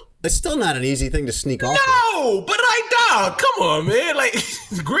grill. It's still not an easy thing to sneak off. No, but like, dog, come on, man. Like,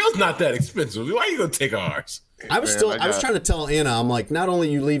 the grill's not that expensive. Why are you gonna take ours? I was trying to tell Anna, I'm like, not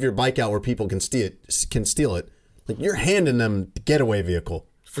only you leave your bike out where people can steal it, like you're handing them the getaway vehicle.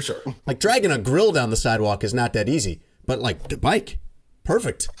 For sure. Like dragging a grill down the sidewalk is not that easy. But like the bike,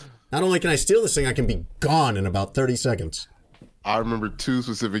 perfect. Not only can I steal this thing, I can be gone in about 30 seconds. I remember two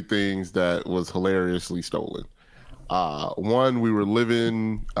specific things that was hilariously stolen. One, we were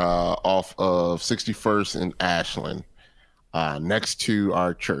living off of 61st in Ashland, next to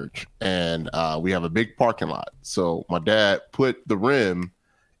our church, and we have a big parking lot. So my dad put the rim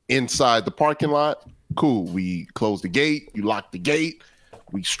inside the parking lot. Cool. We closed the gate. You lock the gate.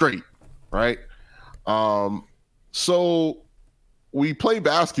 We straight, right? So we play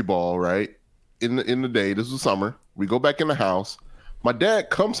basketball, right? In the day. This was summer. We go back in the house. My dad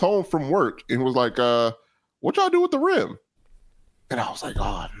comes home from work and was like, what y'all do with the rim? And I was like,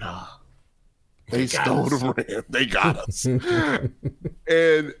 oh, no. They stole the rim. They got us. And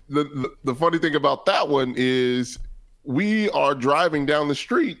the funny thing about that one is we are driving down the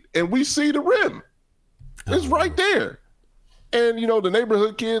street and we see the rim. It's right there. And, you know, the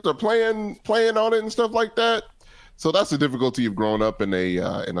neighborhood kids are playing on it and stuff like that. So that's the difficulty of growing up in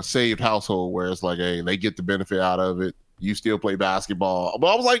a saved household where it's like, hey, they get the benefit out of it. You still play basketball.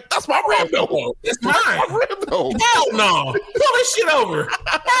 But I was like, that's my rim, though. It's mine. That's my rim, though. Hell no. Pull this shit over.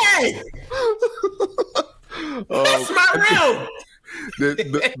 Hey. That's my rim.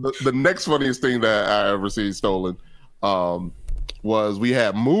 The next funniest thing that I ever seen stolen was we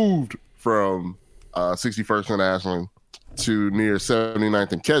had moved from 61st and Ashland to near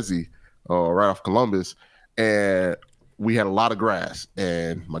 79th and Kesey, right off Columbus. And we had a lot of grass.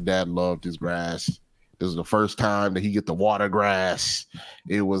 And my dad loved his grass. This was the first time that he get to water grass.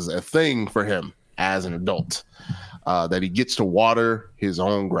 It was a thing for him as an adult that he gets to water his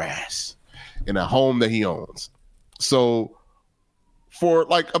own grass in a home that he owns. So for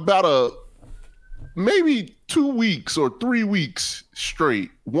like about maybe 2 weeks or 3 weeks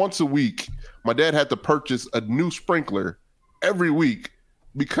straight, once a week, my dad had to purchase a new sprinkler every week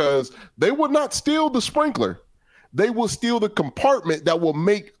because they would not steal the sprinkler. They would steal the compartment that will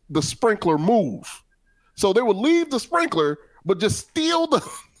make the sprinkler move. So they would leave the sprinkler, but just steal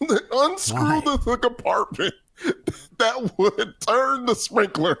unscrew the compartment that would turn the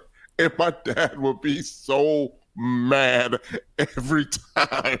sprinkler. And my dad would be so mad every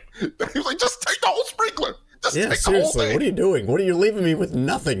time. He was like, just take the whole sprinkler. Just take seriously, the whole thing. what are you doing? What are you leaving me with?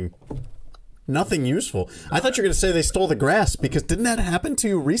 Nothing useful. I thought you were going to say they stole the grass because didn't that happen to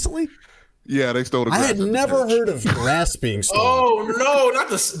you recently? Yeah, they stole the grass. I had never heard of grass being stolen. Oh no, not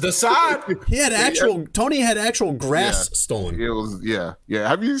the side. He had Tony had actual grass stolen. It was yeah.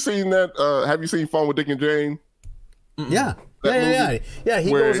 Have you seen that? Have you seen Fun with Dick and Jane? Yeah.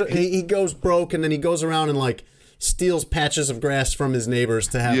 He goes broke and then he goes around and like steals patches of grass from his neighbors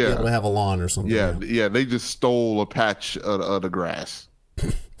to be able to have a lawn or something. Yeah. They just stole a patch of the grass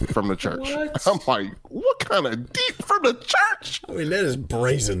from the church. What? I'm like, what kind of deep from the church? I mean, that is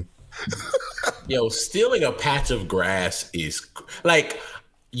brazen. Yo, stealing a patch of grass is like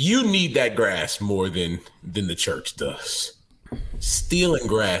you need that grass more than the church does. Stealing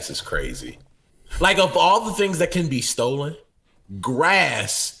grass is crazy. Like of all the things that can be stolen,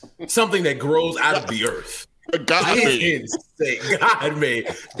 grass, something that grows out of the earth. God made.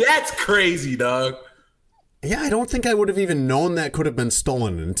 That's crazy, dog. Yeah, I don't think I would have even known that could have been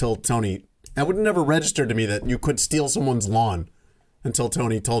stolen until Tony. That would have never registered to me that you could steal someone's lawn until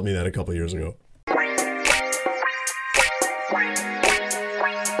Tony told me that a couple years ago.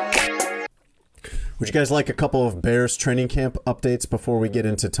 Would you guys like a couple of Bears training camp updates before we get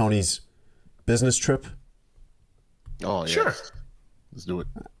into Tony's business trip? Oh, yeah. Sure. Let's do it.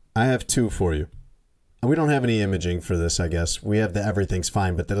 I have two for you. We don't have any imaging for this, I guess. We have the everything's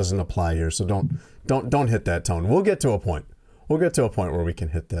fine, but that doesn't apply here. So don't hit that tone. We'll get to a point. We'll get to a point where we can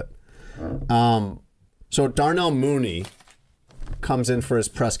hit that. So Darnell Mooney comes in for his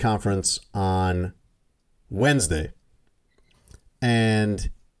press conference on Wednesday, and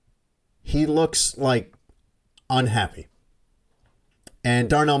he looks like unhappy. And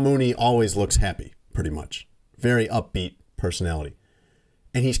Darnell Mooney always looks happy, pretty much. Very upbeat personality.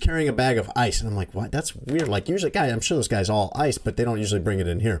 And he's carrying a bag of ice. And I'm like, what? That's weird. Like, usually, I'm sure those guys all ice, but they don't usually bring it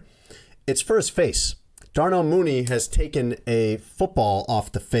in here. It's for his face. Darnell Mooney has taken a football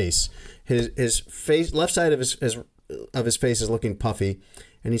off the face. His face, left side of his face is looking puffy.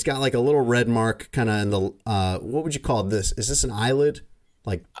 And he's got like a little red mark kind of in the, what would you call this? Is this an eyelid?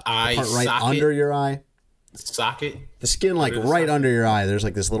 like eye part right socket? under your eye. Socket? The skin, like right under your eye, there's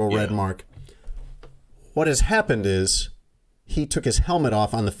like this little red mark. What has happened is he took his helmet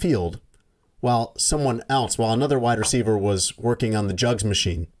off on the field while another wide receiver was working on the jugs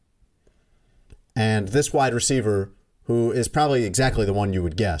machine. And this wide receiver, who is probably exactly the one you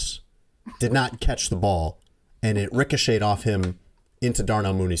would guess, did not catch the ball, and it ricocheted off him into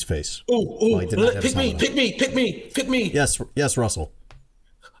Darnell Mooney's face. Pick me. Yes, Russell.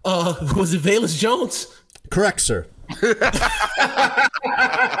 Was it Valus Jones? Correct, sir.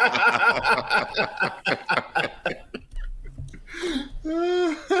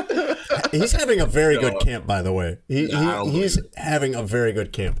 He's having a very good camp, by the way. He's having a very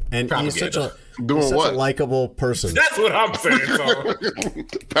good camp, and he's such a likable person. That's what I'm saying. So.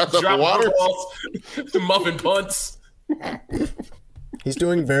 Pass up the water. Balls, muffin punts. He's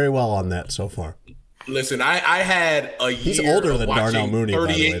doing very well on that so far. Listen, I had a year. He's older than Darnell Mooney,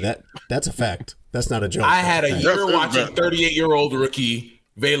 by the way. That's a fact. That's not a joke. I had a year watching 38-year-old rookie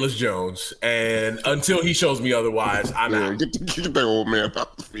Valus Jones, and until he shows me otherwise, I'm out. Get that old man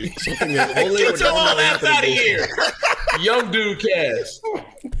out the field. Get your old ass out of here, young dude. Cass.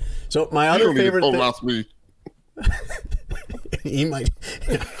 So my other favorite thing. He might.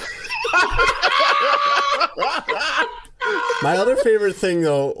 My other favorite thing,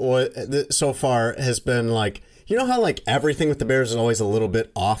 though, so far has been like, you know how like everything with the Bears is always a little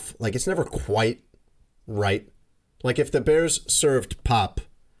bit off? Like it's never quite right. Like if the Bears served pop,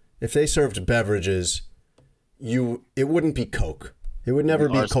 if they served beverages, it wouldn't be Coke. It would never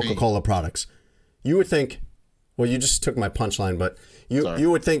be Coca-Cola products. You would think, well, you just took my punchline, but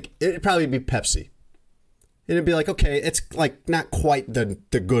you would think it'd probably be Pepsi. It'd be like, okay, it's like not quite the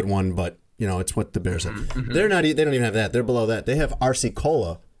good one, but you know, it's what the Bears have. Mm-hmm. They don't even have that. They're below that. They have RC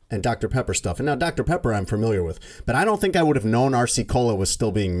Cola and Dr. Pepper stuff. And now Dr. Pepper I'm familiar with, but I don't think I would have known RC Cola was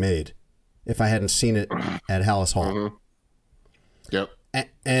still being made if I hadn't seen it at Hallis Hall. Mm-hmm. Yep.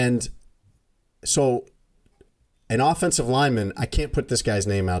 And so an offensive lineman, I can't put this guy's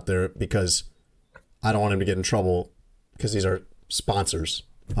name out there because I don't want him to get in trouble because these are sponsors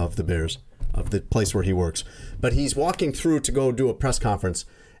of the Bears, of the place where he works. But he's walking through to go do a press conference,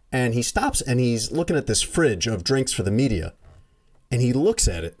 and he stops and he's looking at this fridge of drinks for the media. And he looks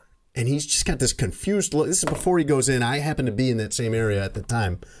at it, and he's just got this confused look. This is before he goes in. I happen to be in that same area at the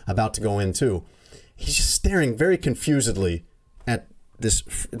time, about to go in too. He's just staring very confusedly at this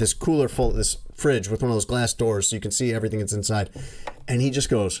cooler full, this fridge with one of those glass doors so you can see everything that's inside. And he just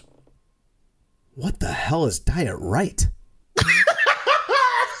goes, "What the hell is Diet Right?"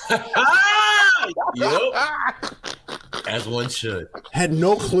 Yep. As one should. Had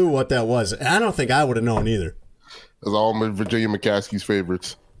no clue what that was. And I don't think I would have known either. That's all Virginia McCaskey's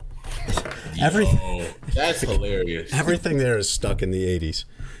favorites. That's hilarious. Everything there is stuck in the 80s.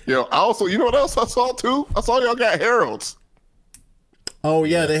 Yo, I also, you know what else I saw too? I saw y'all got Harold's. Oh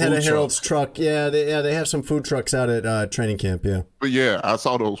yeah, they had a Harold's truck. Yeah, they have some food trucks out at training camp. Yeah, but yeah, I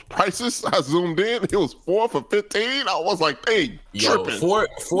saw those prices. I zoomed in. It was 4 for $15. I was like, "Hey, tripping." Four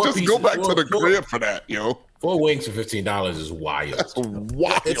Just pieces, go back to the crib for that, yo. 4 wings for $15 is wild. That's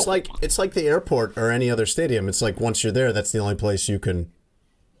wild. It's like the airport or any other stadium. It's like once you're there, that's the only place you can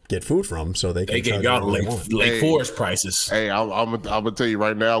get food from. So they give y'all Lake Forest prices. Hey, I'm gonna tell you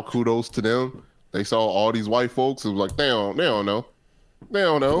right now. Kudos to them. They saw all these white folks. It was like they don't know. They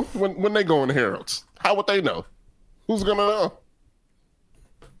don't know when they go in the Harold's. How would they know? Who's gonna know?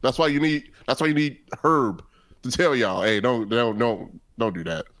 That's why you need Herb to tell y'all, hey, don't do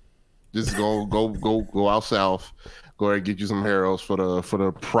that. Just go out south. Go ahead and get you some Harold's for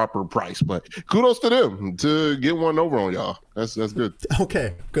the proper price. But kudos to them to get one over on y'all. That's good.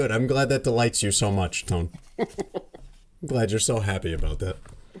 Okay, good. I'm glad that delights you so much, Tone. I'm glad you're so happy about that.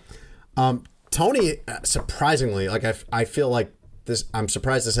 Tony, surprisingly, like I feel like this. I'm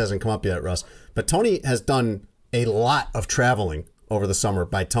surprised this hasn't come up yet, Russ. But Tony has done a lot of traveling over the summer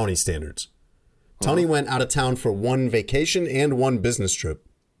by Tony standards. Tony went out of town for one vacation and one business trip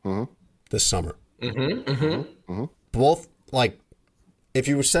this summer. Both, like, if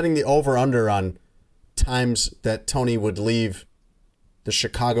you were setting the over-under on times that Tony would leave the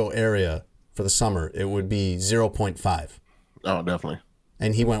Chicago area for the summer, it would be 0.5. Oh, definitely.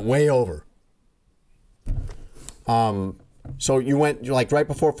 And he went way over. So you went like right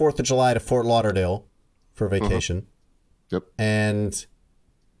before 4th of July to Fort Lauderdale for vacation. Yep. And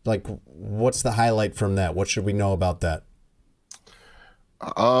like, what's the highlight from that? What should we know about that?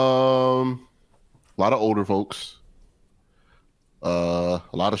 A lot of older folks. A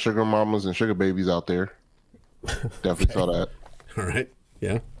lot of sugar mamas and sugar babies out there. Definitely saw that. All right.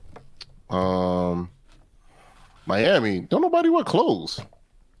 Yeah. My Miami, don't nobody wear clothes.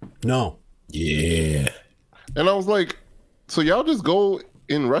 No. Yeah. And I was like, so y'all just go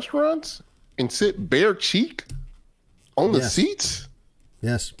in restaurants and sit bare cheek on the seats?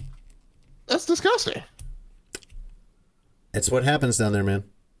 Yes. That's disgusting. It's what happens down there, man.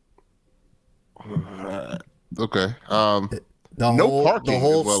 Okay. The no whole, parking the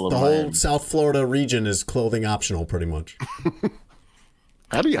whole, as well in the whole Miami. South Florida region is clothing optional, pretty much.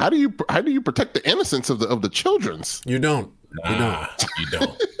 How do you protect the innocence of the children's? You don't. You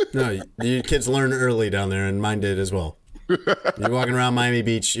don't. No, your kids learn early down there, and mine did as well. You're walking around Miami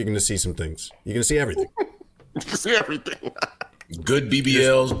Beach, you're going to see some things. You're going to see everything. You can see everything. Good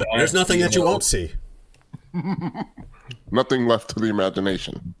BBLs. Bad There's nothing that you BBLs. won't see. Nothing left to the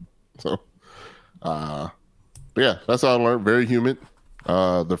imagination. So, but yeah, that's all I learned. Very humid.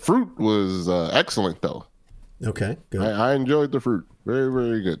 The fruit was excellent, though. Okay, good. I enjoyed the fruit. Very,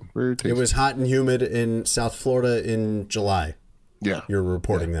 very good. Very tasty. It was hot and humid in South Florida in July. Yeah. You're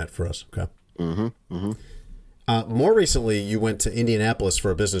reporting that for us. Okay. More recently, you went to Indianapolis for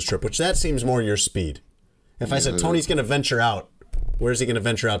a business trip, which that seems more your speed. If I said Tony's going to venture out, where's he going to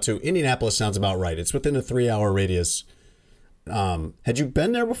venture out to? Indianapolis sounds about right. It's within a 3-hour radius. Had you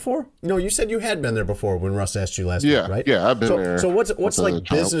been there before? No, you said you had been there before when Russ asked you last week, right? Yeah, I've been there. So what's with like a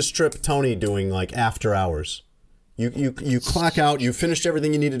child. business trip Tony doing like after hours? You clock out, you finished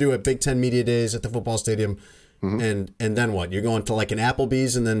everything you need to do at Big Ten Media Days at the football stadium, and then what? You're going to like an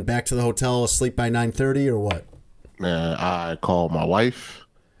Applebee's and then back to the hotel, asleep by 9:30 or what? Man, I called my wife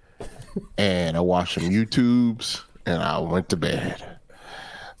and I watched some YouTubes and I went to bed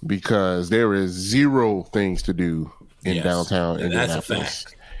because there is zero things to do in downtown and that's a Indianapolis.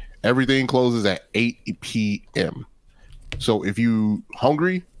 fact. Everything closes at 8 p.m. So if you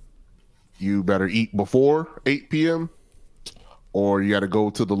hungry, you better eat before 8 p.m. or you got to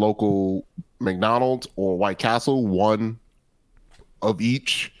go to the local McDonald's or White Castle, one of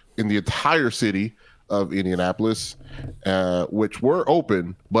each in the entire city of Indianapolis, which were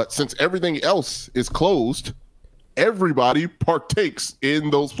open. But since everything else is closed, everybody partakes in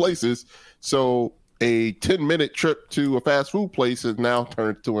those places. So a 10-minute trip to a fast food place is now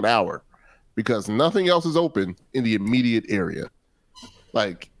turned to an hour because nothing else is open in the immediate area.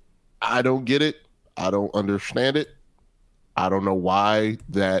 Like, I don't get it. I don't understand it. I don't know why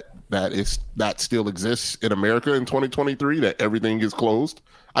that still exists in America in 2023, that everything is closed.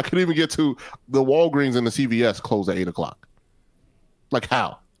 I couldn't even get to the Walgreens and the CVS closed at 8 o'clock. Like,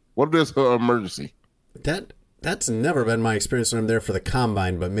 how? What if there's an emergency? That's never been my experience when I'm there for the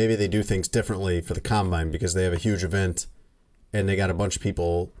Combine, but maybe they do things differently for the Combine because they have a huge event and they got a bunch of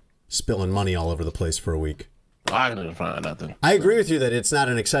people spilling money all over the place for a week. I didn't find nothing. I agree with you that it's not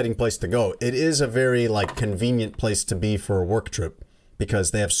an exciting place to go. It is a very like convenient place to be for a work trip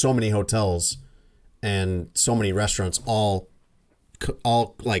because they have so many hotels and so many restaurants all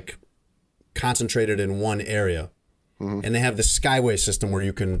like concentrated in one area. And they have the Skyway system where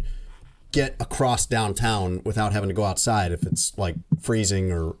you can get across downtown without having to go outside if it's like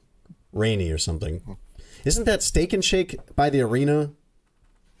freezing or rainy or something. Isn't that Steak and Shake by the arena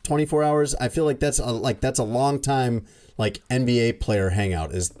 24 hours? I feel like that's a long time like NBA player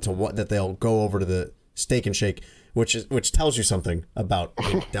hangout is to what that they'll go over to the Steak and Shake, which tells you something about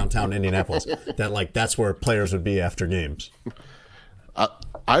downtown Indianapolis that like that's where players would be after games.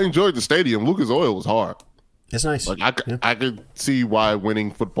 I enjoyed the stadium. Lucas Oil was hard. It's nice. Like I could see why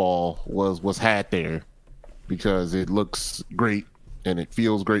winning football was had there because it looks great and it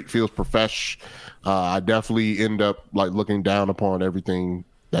feels great, feels profesh. I definitely end up like looking down upon everything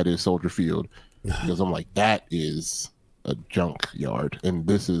that is Soldier Field because I'm like, that is a junk yard and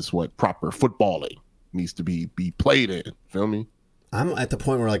this is what proper footballing needs to be played in. Feel me? I'm at the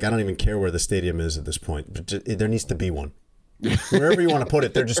point where like I don't even care where the stadium is at this point. But there needs to be one. Wherever you want to put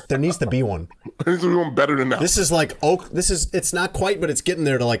it, there needs to be one. There needs to be one better than that. This is like it's not quite, but it's getting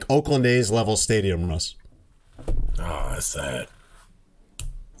there to like Oakland A's level stadium, Russ. Oh, that's sad.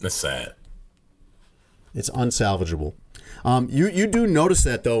 That's sad. It's unsalvageable. You do notice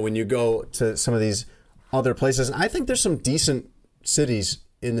that though when you go to some of these other places. And I think there's some decent cities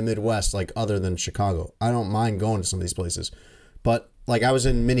in the Midwest, like other than Chicago. I don't mind going to some of these places, but like I was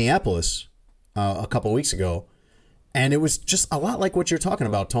in Minneapolis a couple weeks ago. And it was just a lot like what you're talking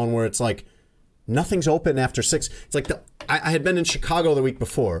about, Tone, where it's like nothing's open after 6. It's like I had been in Chicago the week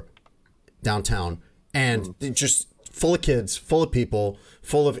before, downtown, and just full of kids, full of people,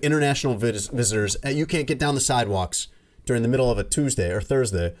 full of international visitors. You can't get down the sidewalks during the middle of a Tuesday or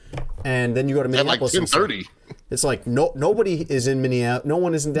Thursday. And then you go to Minneapolis. At like 10:30. It's like nobody is in Minneapolis. No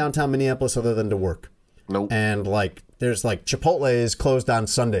one is in downtown Minneapolis other than to work. Nope. And like there's like Chipotle is closed on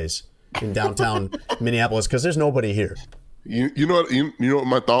Sundays. in downtown Minneapolis because there's nobody here. You know what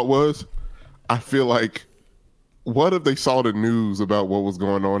my thought was? I feel like, what if they saw the news about what was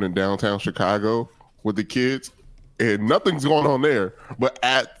going on in downtown Chicago with the kids, and nothing's going on there, but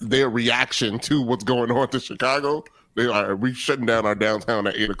at their reaction to what's going on to Chicago, we shutting down our downtown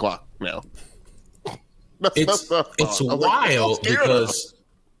at 8:00 now. It's wild because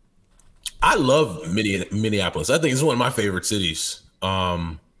I love Minneapolis. I think it's one of my favorite cities.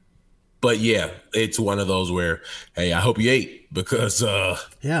 But yeah, it's one of those where, hey, I hope you ate because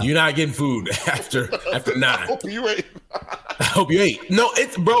you're not getting food after 9. I hope you ate. I hope you ate. No,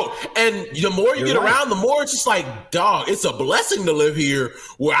 it's bro. And the more you get around, the more it's just like, dog, it's a blessing to live here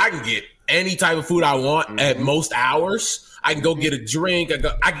where I can get any type of food I want at most hours. I can go get a drink.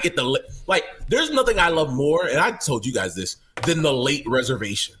 I can get there's nothing I love more, and I told you guys this, than the late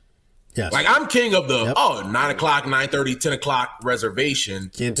reservation. Yes. Like, I'm king of the 9 o'clock, 9:30, 10 o'clock reservation.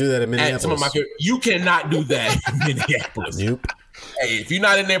 Can't do that in Minneapolis. Some of you cannot do that in Minneapolis. Nope. Hey, if you're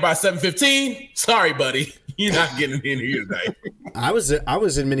not in there by 7:15, sorry, buddy. You're not getting in here tonight. I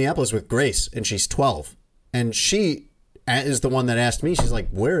was in Minneapolis with Grace, and she's 12. And she is the one that asked me, she's like,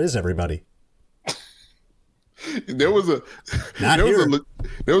 where is everybody? There was a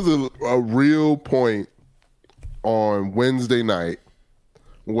real point on Wednesday night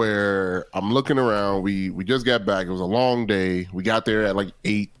where I'm looking around. We just got back. It was a long day. We got there at like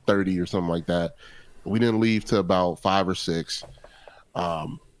 8:30 or something like that. We didn't leave till about 5 or 6.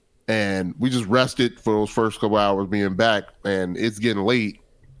 And we just rested for those first couple hours being back, and it's getting late.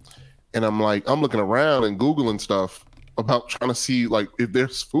 And I'm looking around and Googling stuff about trying to see like if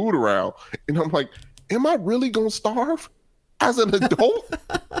there's food around. And I'm like, am I really gonna starve as an adult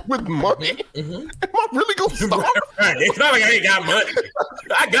with money? Am I really gonna starve? It's not like I ain't got money.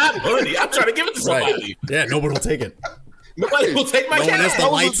 I got money. I'm trying to give it to somebody. Right. Yeah, nobody will take it. Nobody will take my cash.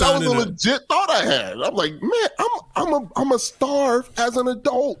 That was a legit thought I had. I'm like, man, I'm a starve as an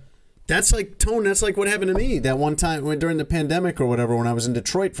adult. That's like, Tone, that's like what happened to me that one time during the pandemic or whatever when I was in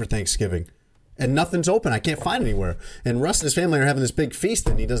Detroit for Thanksgiving. And nothing's open. I can't find anywhere. And Russ and his family are having this big feast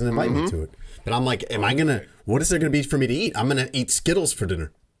and he doesn't invite me to it. But I'm like, what is there going to be for me to eat? I'm going to eat Skittles for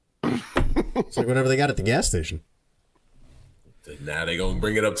dinner. It's like whatever they got at the gas station. Now they're going to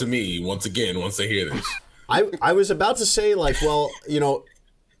bring it up to me once again once they hear this. I was about to say, like, well,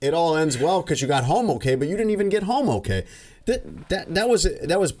 it all ends well because you got home okay, but you didn't even get home okay. That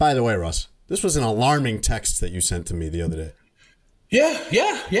was, by the way, Russ, this was an alarming text that you sent to me the other day. Yeah.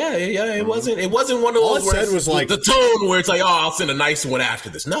 It wasn't one of those where it was like the tone where it's like, oh, I'll send a nice one after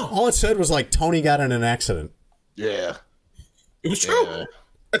this. No. All it said was like, Tony got in an accident. Yeah. It was true. Yeah.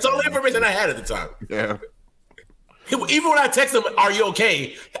 That's all the information I had at the time. Yeah. Even when I texted him, are you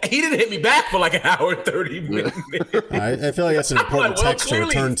okay? He didn't hit me back for like an hour and 30 minutes. I feel like that's an important text to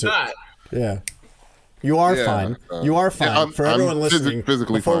return to. Not. Yeah. You are fine. You are fine. Yeah, for everyone listening,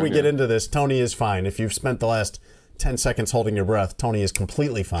 before fine, we get into this, Tony is fine. If you've spent the last 10 seconds holding your breath, Tony is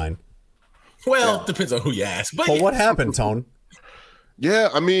completely fine. Well, depends on who you ask. But what happened, Tone? Yeah,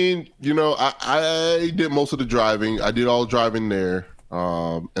 I mean, I did most of the driving. I did all the driving there,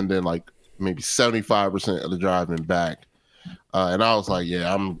 and then like maybe 75% of the driving back. And I was like,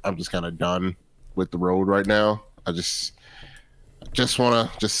 yeah, I'm just kind of done with the road right now. I just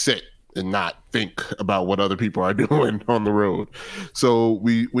want to just sit and not think about what other people are doing on the road. So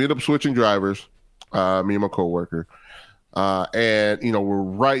we ended up switching drivers, me and my coworker. And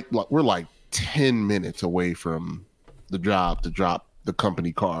we're like 10 minutes away from the job to drop the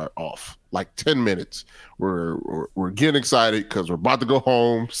company car off. Like 10 minutes. We're getting excited because we're about to go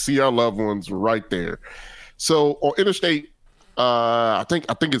home, see our loved ones. We're right there. So on Interstate, I think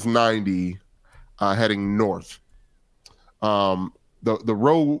it's 90, heading north. The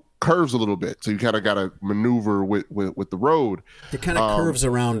road curves a little bit, so you kind of got to maneuver with the road. It kind of curves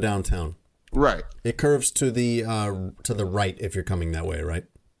around downtown. Right. It curves to the right if you're coming that way, right?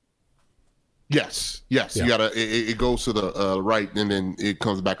 Yes. Yeah. You gotta. It goes to the right, and then it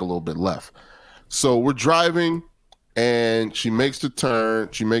comes back a little bit left. So we're driving, and she makes the turn.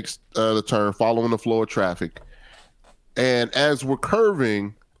 She makes the turn, following the flow of traffic. And as we're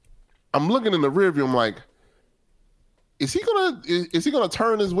curving, I'm looking in the rear view. I'm like, is he gonna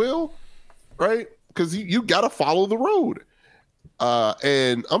turn his wheel, right? Because you gotta follow the road.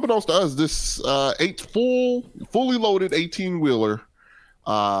 And unbeknownst to us, this fully loaded 18-wheeler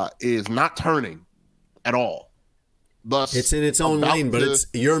is not turning at all. Thus, it's in its own lane, but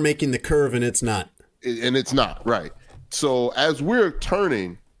you're making the curve and it's not. And it's not, right. So as we're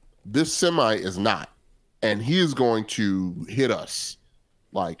turning, this semi is not. And he is going to hit us,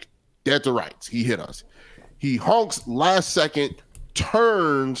 like dead to rights. He hit us. He honks last second,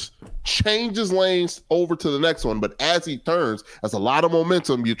 turns, changes lanes over to the next one. But as he turns, that's a lot of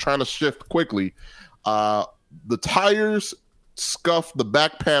momentum. You're trying to shift quickly. The tires scuff the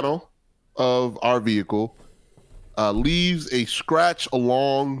back panel of our vehicle, leaves a scratch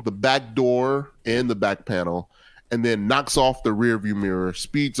along the back door and the back panel, and then knocks off the rear view mirror,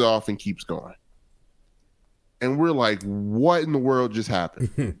 speeds off, and keeps going. And we're like, what in the world just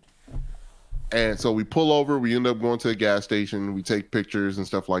happened? And so we pull over. We end up going to a gas station. We take pictures and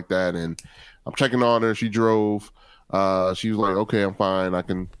stuff like that. And I'm checking on her. She drove. She was like, okay, I'm fine. I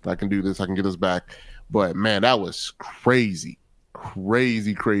can do this. I can get us back. But, man, that was crazy.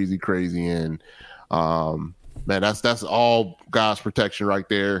 And, man, that's all God's protection right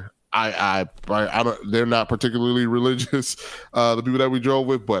there. I don't, they're not particularly religious, the people that we drove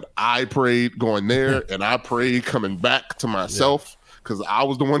with, but I prayed going there and I prayed coming back to myself because I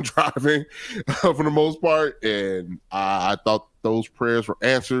was the one driving for the most part. And I thought those prayers were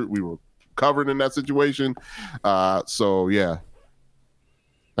answered. We were covered in that situation. So yeah.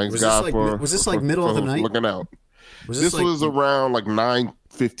 Thanks God for was this like middle of the night? Looking out. This was around like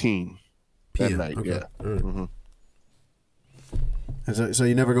 9:15 that night. Okay. Yeah. Right. Mm-hmm. So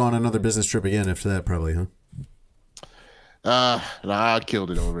you never go on another business trip again after that, probably, huh? I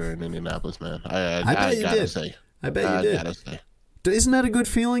killed it over there in Indianapolis, man. I bet you gotta did. say. I bet you did. Gotta say. Isn't that a good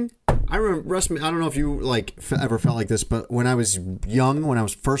feeling? I remember, Russ, I don't know if you ever felt like this, but when I was young, when I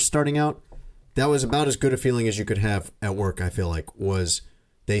was first starting out, that was about as good a feeling as you could have at work, I feel like, was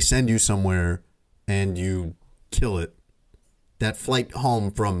they send you somewhere and you kill it. That flight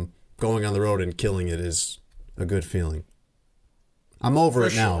home from going on the road and killing it is a good feeling. I'm over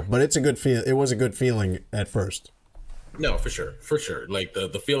it now, but it's a good feel. It was a good feeling at first. No, for sure. Like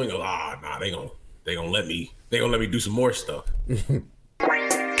the feeling of they gonna let me do some more stuff.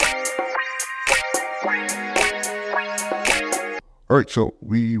 All right, so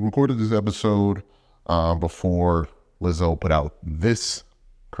we recorded this episode before Lizzo put out this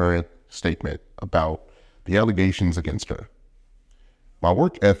current statement about the allegations against her. My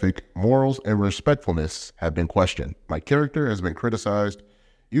work ethic, morals, and respectfulness have been questioned. My character has been criticized.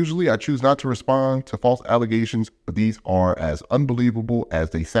 Usually I choose not to respond to false allegations, but these are as unbelievable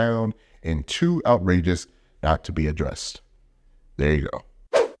as they sound and too outrageous not to be addressed. There you go.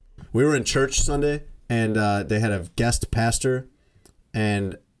 We were in church Sunday, and they had a guest pastor,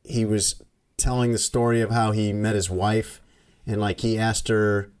 and he was telling the story of how he met his wife, and like he asked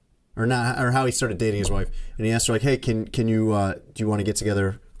her, or how he started dating his wife, and he asked her like, "Hey, can you do you want to get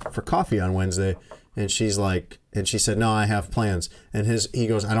together for coffee on Wednesday?" And she said, "No, I have plans." And he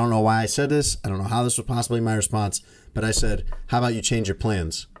goes, "I don't know why I said this. I don't know how this was possibly my response, but I said, how about you change your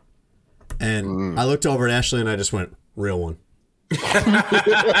plans?" And I looked over at Ashley and I just went, "Real one."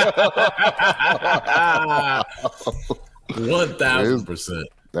 1000%.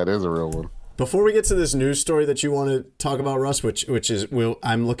 That is a real one. Before we get to this news story that you want to talk about, Russ, which is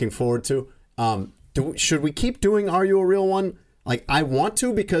I'm looking forward to, should we keep doing Are You a Real One? Like, I want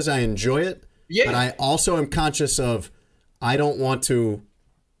to because I enjoy it, but I also am conscious of I don't want to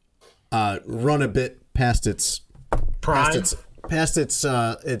run a bit past its prime, past its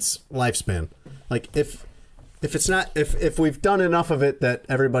lifespan. Like if it's not if we've done enough of it that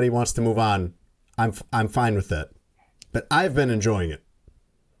everybody wants to move on, I'm fine with that. But I've been enjoying it.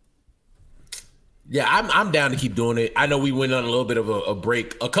 Yeah, I'm down to keep doing it. I know we went on a little bit of a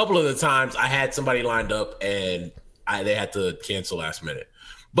break. A couple of the times I had somebody lined up and they had to cancel last minute.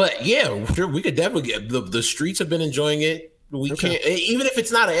 But yeah, sure, we could definitely get the streets have been enjoying it. We can't, even if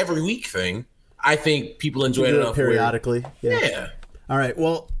it's not an every week thing. I think people enjoy it enough periodically. Yeah. All right.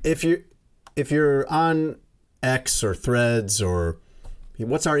 Well, if you're on X or Threads or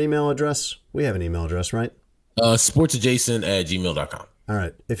what's our email address? We have an email address, right? sportsadjacent@gmail.com. All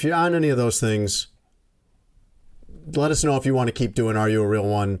right. If you're on any of those things, let us know if you want to keep doing Are You a Real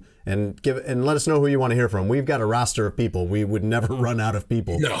One, and let us know who you want to hear from. We've got a roster of people. We would never run out of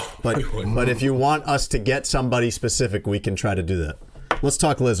people. No, but if you want us to get somebody specific, we can try to do that. Let's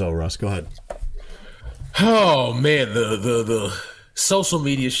talk Lizzo, Russ. Go ahead. Oh man, the social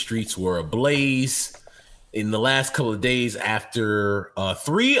media streets were ablaze in the last couple of days after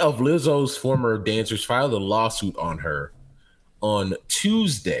 3 of Lizzo's former dancers filed a lawsuit on her on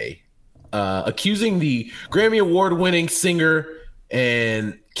Tuesday, accusing the Grammy Award-winning singer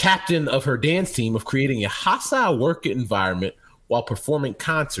and captain of her dance team of creating a hostile work environment while performing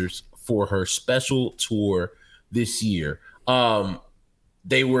concerts for her special tour this year.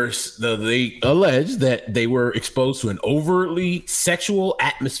 They alleged that they were exposed to an overtly sexual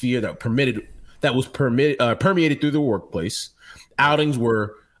atmosphere that was permeated through the workplace. Outings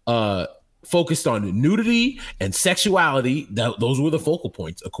were focused on nudity and sexuality. Those were the focal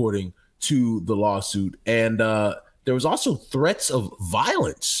points, according to the lawsuit. And there was also threats of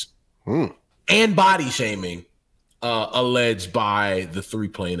violence and body shaming alleged by the three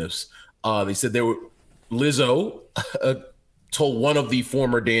plaintiffs. They said Lizzo told one of the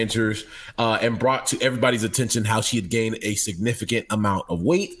former dancers and brought to everybody's attention how she had gained a significant amount of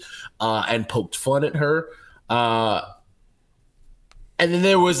weight and poked fun at her. And then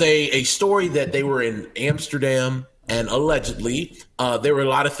there was a story that they were in Amsterdam, and allegedly there were a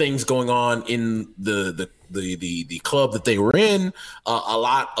lot of things going on in the club that they were in. A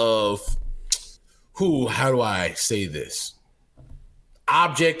lot of how do I say this?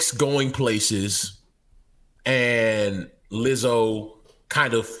 Objects going places, and Lizzo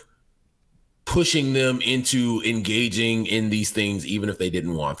kind of pushing them into engaging in these things, even if they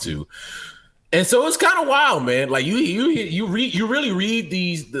didn't want to. And so it's kind of wild, man. Like you really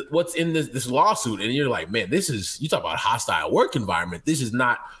read what's in this lawsuit, and you're like, man, you talk about a hostile work environment. This is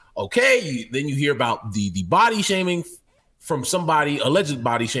not okay. Then you hear about the body shaming from somebody, alleged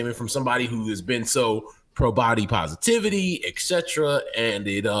body shaming from somebody who has been so pro body positivity, etc. And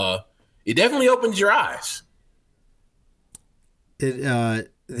it definitely opens your eyes.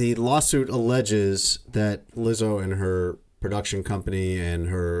 The lawsuit alleges that Lizzo and her production company and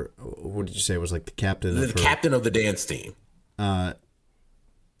her, what did you say, it was like the captain of the dance team. The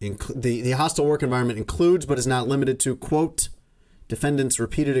hostile work environment includes, but is not limited to, quote, defendants'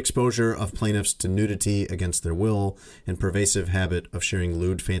 repeated exposure of plaintiffs to nudity against their will and pervasive habit of sharing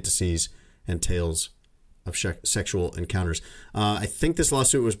lewd fantasies and tales of sexual encounters. I think this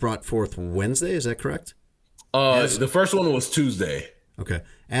lawsuit was brought forth Wednesday. Is that correct? The first one was Tuesday. Okay.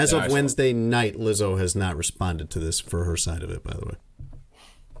 As of Wednesday night, Lizzo has not responded to this for her side of it, by the way.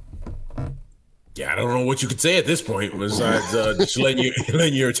 Yeah, I don't know what you could say at this point besides just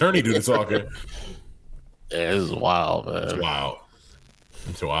letting your attorney do the talking. Yeah, this is wild, man.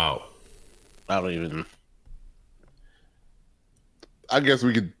 It's wild. I guess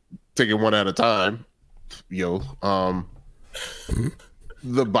we could take it one at a time. The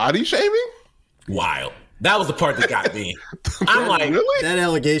body shaming? Wild. That was the part that got me. I'm like, really? That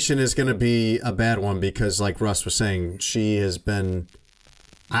allegation is going to be a bad one because, like Russ was saying, she has been.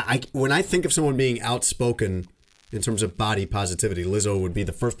 When I think of someone being outspoken in terms of body positivity, Lizzo would be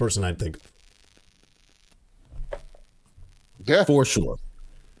the first person I'd think of. Yeah, for sure.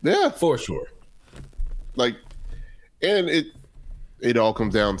 Yeah, for sure. Like, and it all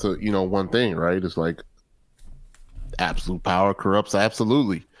comes down to one thing, right? It's like absolute power corrupts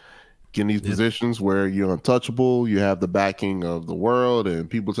absolutely. Get in these positions where you're untouchable, you have the backing of the world, and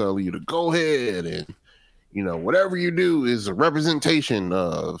people tell you to go ahead, and whatever you do is a representation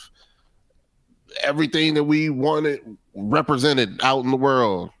of everything that we wanted represented out in the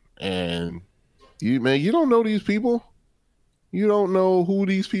world. And you don't know these people. You don't know who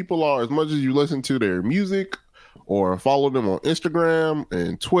these people are as much as you listen to their music or follow them on Instagram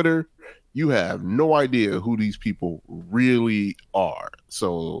and Twitter. You have no idea who these people really are.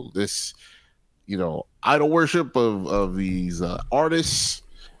 So this, idol worship of these artists,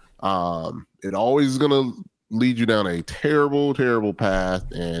 it always is going to lead you down a terrible, terrible path.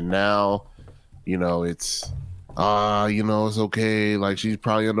 And now, it's, it's okay. Like she's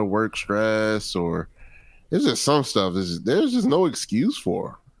probably under work stress, or there's just some stuff. There's just no excuse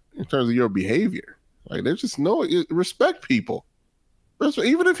for in terms of your behavior. Like there's just no respect people.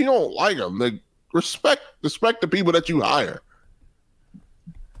 Even if you don't like them, like respect the people that you hire.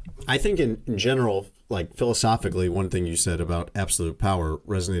 I think in general, like philosophically, one thing you said about absolute power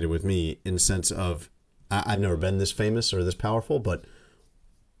resonated with me in the sense of I've never been this famous or this powerful, but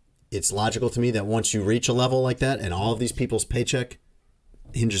it's logical to me that once you reach a level like that and all of these people's paycheck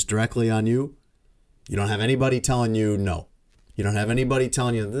hinges directly on you, you don't have anybody telling you no. You don't have anybody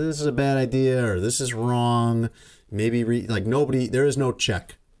telling you this is a bad idea or this is wrong. Maybe nobody, there is no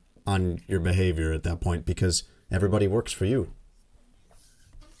check on your behavior at that point because everybody works for you.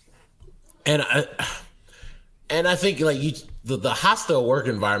 And I think like the hostile work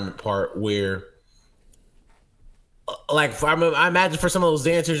environment part where like I imagine for some of those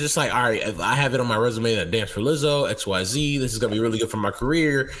dancers, just like, all right, I have it on my resume that I dance for Lizzo, XYZ, this is going to be really good for my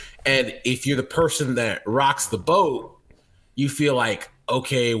career. And if you're the person that rocks the boat, you feel like,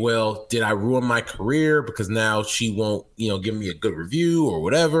 okay, well, did I ruin my career because now she won't, give me a good review or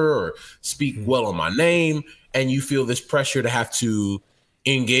whatever, or speak well on my name. And you feel this pressure to have to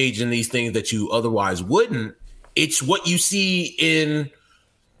engage in these things that you otherwise wouldn't. It's what you see in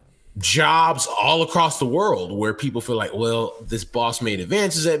jobs all across the world where people feel like, well, this boss made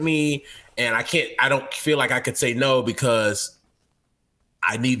advances at me and I don't feel like I could say no because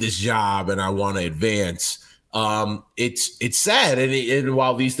I need this job and I want to advance. It's sad. And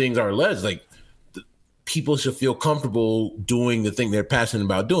while these things are alleged, like, people should feel comfortable doing the thing they're passionate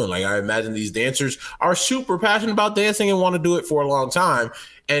about doing. Like, I imagine these dancers are super passionate about dancing and want to do it for a long time.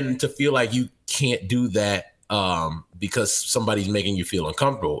 And to feel like you can't do that because somebody's making you feel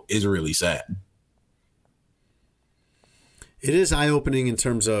uncomfortable is really sad. It is eye-opening in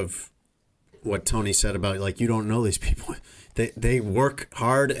terms of what Tony said about, like, you don't know these people. They work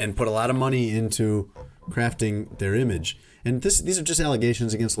hard and put a lot of money into crafting their image. And these are just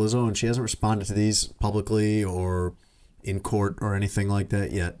allegations against Lizzo, and she hasn't responded to these publicly or in court or anything like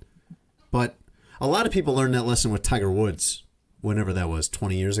that yet. But a lot of people learned that lesson with Tiger Woods, whenever that was,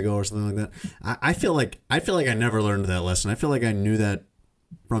 20 years ago or something like that. I feel like I never learned that lesson. I feel like I knew that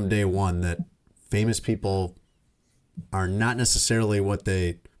from day one, that famous people are not necessarily what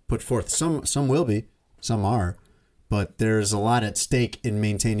they put forth. Some will be, some are, but there's a lot at stake in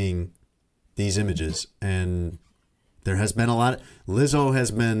maintaining these images, and there has been a lot. Lizzo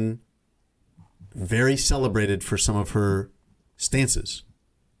has been very celebrated for some of her stances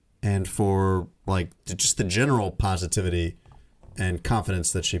and for, like, just the general positivity and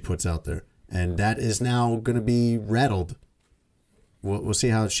confidence that she puts out there. And that is now going to be rattled. We'll see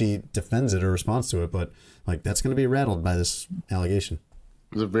how she defends it or responds to it, but, like, that's going to be rattled by this allegation.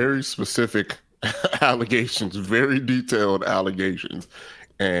 They're very specific allegations, very detailed allegations.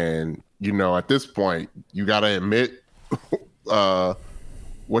 And, you know, at this point, you got to admit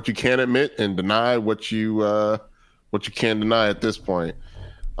what you can't admit and deny what you can't deny at this point,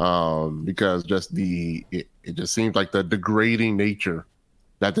 because just it just seems like the degrading nature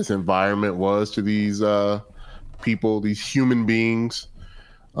that this environment was to these people, these human beings,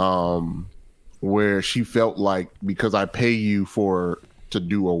 where she felt like, because I pay you to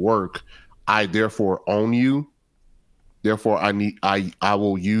do a work, I therefore own you. Therefore, I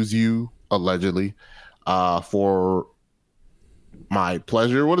will use you, allegedly, for my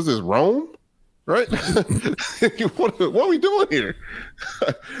pleasure. What is this, Rome? Right? What are we doing here?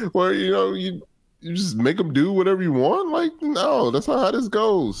 Where, you know, you just make them do whatever you want? Like, no, that's not how this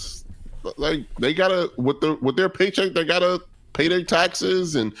goes. Like, they gotta, with their paycheck, they gotta pay their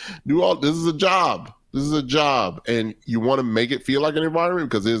taxes and do all. This is a job. This is a job, and you want to make it feel like an environment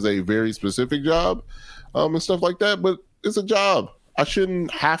because it is a very specific job, and stuff like that. But it's a job. I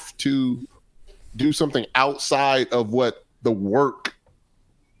shouldn't have to do something outside of what the work,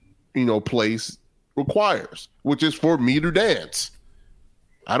 you know, place requires, which is for me to dance.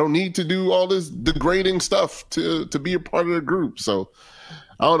 I don't need to do all this degrading stuff to be a part of the group. So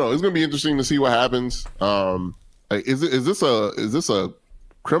I don't know. It's gonna be interesting to see what happens. Is this a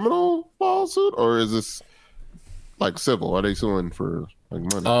criminal lawsuit or is this like civil? Are they suing for like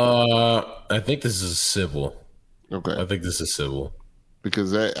money? I think this is civil. Okay. I think this is civil.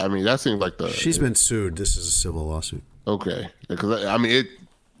 Because that seems like she's been sued. This is a civil lawsuit. Okay. Because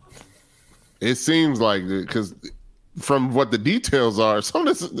it seems like, because from what the details are, some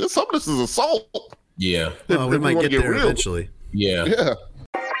of this is assault. Yeah. Well, we might get there eventually. Yeah. Yeah.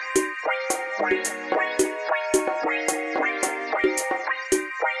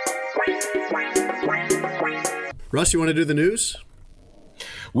 Russ, you want to do the news?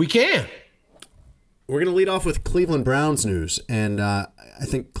 We can. We're going to lead off with Cleveland Browns news. And I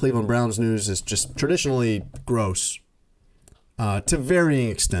think Cleveland Browns news is just traditionally gross to varying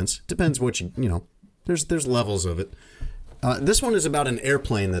extents. Depends what you know. There's levels of it. This one is about an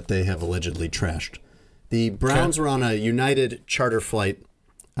airplane that they have allegedly trashed. The Browns were on a United charter flight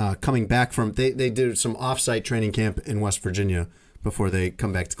coming back from, they did some off-site training camp in West Virginia before they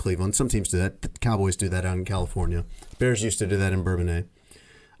come back to Cleveland. Some teams do that. The Cowboys do that out in California. Bears used to do that in Bourbonnais.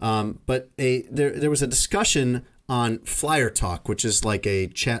 But there was a discussion on Flyer Talk, which is like a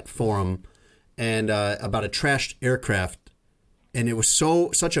chat forum, and about a trashed aircraft. And it was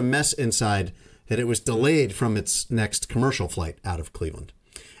such a mess inside that it was delayed from its next commercial flight out of Cleveland.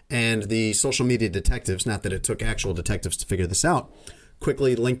 And the social media detectives, not that it took actual detectives to figure this out,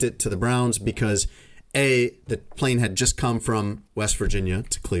 quickly linked it to the Browns because A, the plane had just come from West Virginia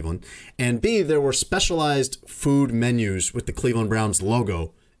to Cleveland, and B, there were specialized food menus with the Cleveland Browns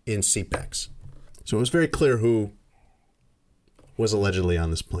logo in seatbacks. So it was very clear who was allegedly on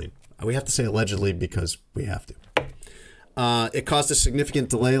this plane. We have to say allegedly because we have to. It caused a significant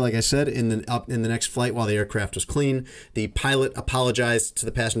delay, like I said, in the next flight while the aircraft was clean. The pilot apologized to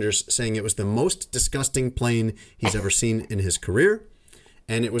the passengers, saying it was the most disgusting plane he's ever seen in his career.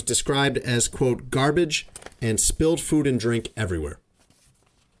 And it was described as, quote, garbage and spilled food and drink everywhere.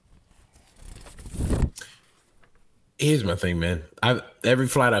 Here's my thing, man. Every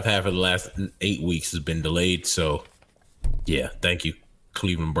flight I've had for the last 8 weeks has been delayed. So, yeah, thank you.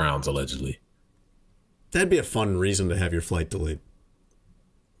 Cleveland Browns, allegedly. That'd be a fun reason to have your flight delayed.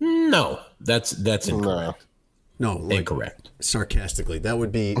 No, that's incorrect. No, like, incorrect. Sarcastically,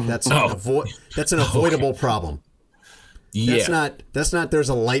 that's an avoidable problem. Yeah, That's not. There's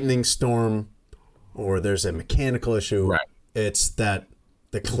a lightning storm, or there's a mechanical issue. Right. It's that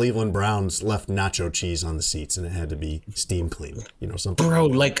the Cleveland Browns left nacho cheese on the seats, and it had to be steam cleaned. Something. Bro,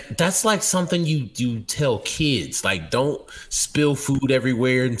 like that's like something you tell kids. Like, don't spill food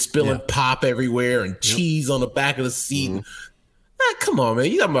everywhere and spilling pop everywhere and cheese on the back of the seat. Come on, man.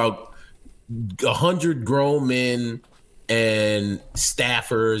 You talking about 100 grown men and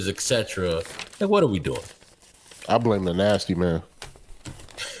staffers, etc. Like, what are we doing? I blame the nasty man.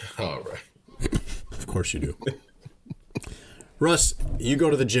 All right. Of course you do. Russ, you go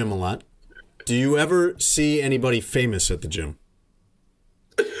to the gym a lot. Do you ever see anybody famous at the gym?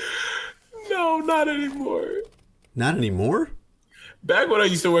 No, not anymore. Not anymore? Back when I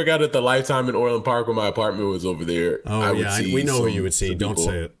used to work out at the Lifetime in Orland Park when my apartment was over there. Oh, we know who you would see. Don't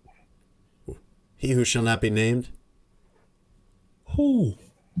say it. He who shall not be named? Who?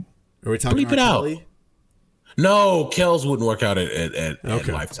 Are we talking Bleep it out. No, Kells wouldn't work out at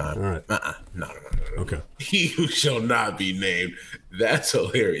Lifetime. All right. No. Okay. He who shall not be named. That's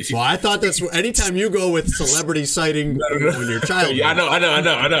hilarious. Well, I thought that's anytime you go with celebrity sighting when you're child. Yeah, I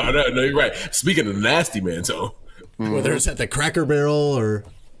know. No, you're right. Speaking of the nasty man, so whether it's at the Cracker Barrel or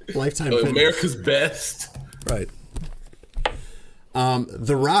Lifetime, America's Best. Right.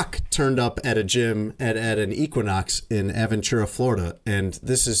 The Rock turned up at a gym at an Equinox in Aventura, Florida, and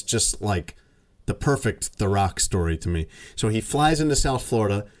this is just like the perfect The Rock story to me. So he flies into South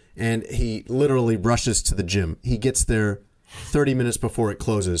Florida, and he literally rushes to the gym. He gets there 30 minutes before it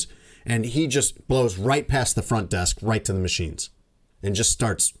closes, and he just blows right past the front desk, right to the machines, and just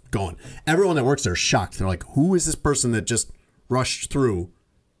starts going. Everyone that works there is shocked. They're like, who is this person that just rushed through,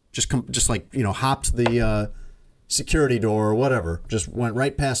 hopped the security door or whatever, just went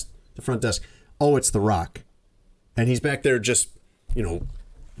right past the front desk? Oh, it's The Rock. And he's back there just,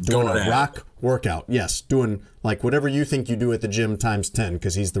 doing a rock workout. Yes, doing like whatever you think you do at the gym times 10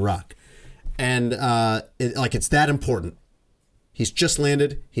 because he's The Rock. And it's that important. He's just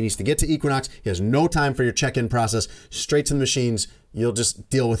landed. He needs to get to Equinox. He has no time for your check-in process. Straight to the machines. You'll just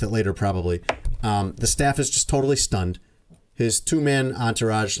deal with it later probably. The staff is just totally stunned. His two-man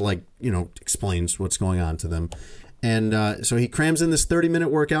entourage, explains what's going on to them. And so he crams in this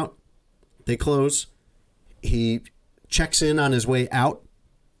 30-minute workout. They close. He checks in on his way out,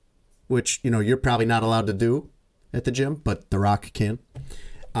 which, you're probably not allowed to do at the gym, but The Rock can.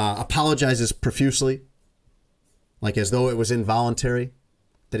 Apologizes profusely, like as though it was involuntary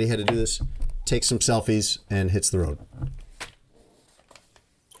that he had to do this. Takes some selfies and hits the road.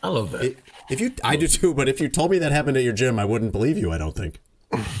 I love that. I do too, but if you told me that happened at your gym, I wouldn't believe you, I don't think.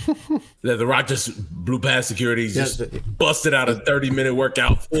 That The Rock just blew past security, just busted out a 30-minute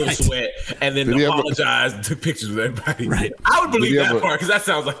workout, full sweat, and then apologized and took pictures with everybody. Right. I would believe that part because that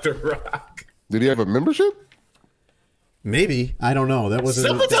sounds like The Rock. Did he have a membership? Maybe. I don't know. That wasn't.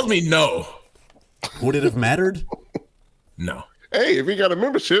 Someone tells me no. Would it have mattered? No. Hey, if he got a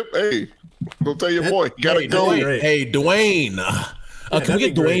membership, don't tell your boy. You gotta go. Hey, Dwayne. Can we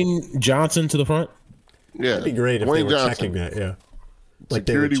get Dwayne Johnson to the front? Yeah. That'd be great if Dwayne they were Johnson. checking that, yeah.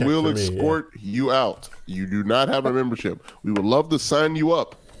 Security will escort you out. You do not have a membership. We would love to sign you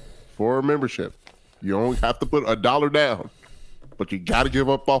up for a membership. You only have to put $1 down, but you got to give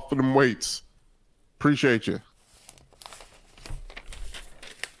up off of them weights. Appreciate you.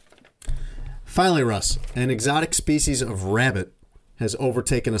 Finally, Russ, an exotic species of rabbit has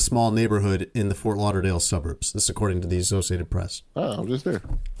overtaken a small neighborhood in the Fort Lauderdale suburbs. This according to the Associated Press. Oh, I'm just there.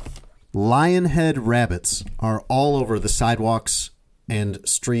 Lionhead rabbits are all over the sidewalks and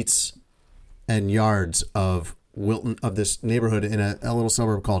streets and yards of Wilton, of this neighborhood in a little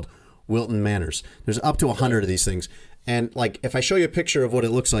suburb called Wilton Manors. There's up to 100 of these things. And if I show you a picture of what it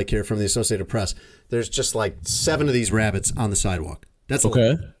looks like here from the Associated Press, there's just 7 of these rabbits on the sidewalk. That's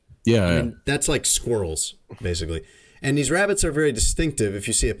okay. Yeah. That's like squirrels, basically. And these rabbits are very distinctive. If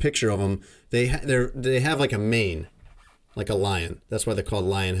you see a picture of them, they have like a mane, like a lion. That's why they're called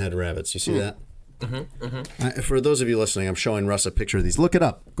lionhead rabbits. You see that? For those of you listening, I'm showing Russ a picture of these. Look it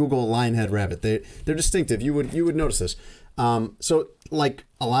up. Google lionhead rabbit. They're distinctive. You would notice this. So like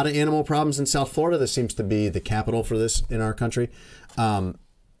a lot of animal problems in South Florida, this seems to be the capital for this in our country.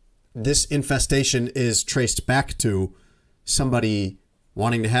 This infestation is traced back to somebody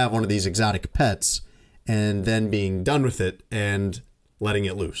wanting to have one of these exotic pets and then being done with it and letting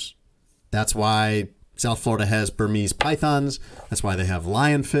it loose. That's why South Florida has Burmese pythons. That's why they have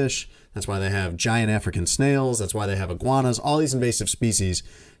lionfish. That's why they have giant African snails. That's why they have iguanas, all these invasive species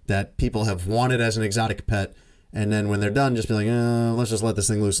that people have wanted as an exotic pet. And then when they're done, just be like, let's just let this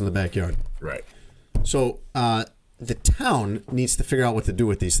thing loose in the backyard. Right. So the town needs to figure out what to do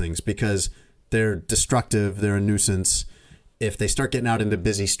with these things because they're destructive. They're a nuisance. If they start getting out into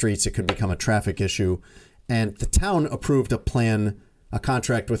busy streets, it could become a traffic issue. And the town approved a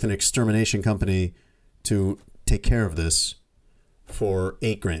contract with an extermination company to take care of this for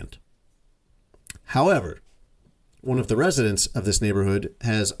 $8,000. However, one of the residents of this neighborhood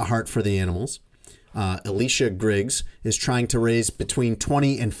has a heart for the animals. Alicia Griggs is trying to raise between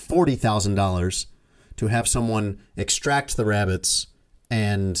 $20,000 and $40,000 to have someone extract the rabbits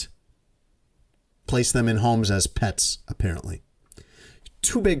and place them in homes as pets, apparently.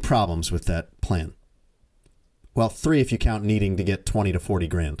 Two big problems with that plan. Well, three if you count needing to get $20,000 to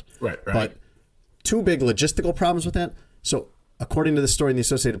 $40,000. Right. But two big logistical problems with that. So, according to the story in the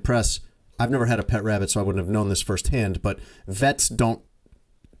Associated Press, I've never had a pet rabbit, so I wouldn't have known this firsthand, but vets don't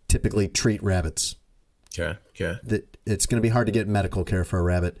typically treat rabbits. Okay. It's going to be hard to get medical care for a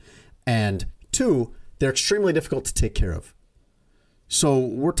rabbit. And two, they're extremely difficult to take care of. So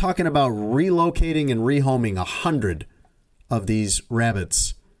we're talking about relocating and rehoming 100 of these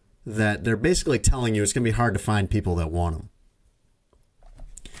rabbits that they're basically telling you it's going to be hard to find people that want them.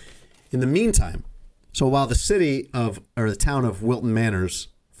 In the meantime, so while the town of Wilton Manors,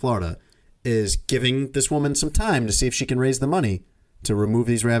 Florida, is giving this woman some time to see if she can raise the money to remove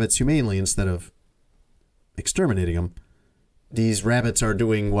these rabbits humanely instead of exterminating them, these rabbits are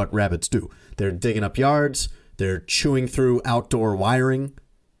doing what rabbits do. They're digging up yards. They're chewing through outdoor wiring.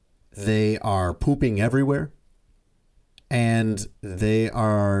 They are pooping everywhere. And they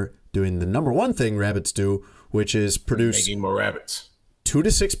are doing the number one thing rabbits do, which is produce making more rabbits. 2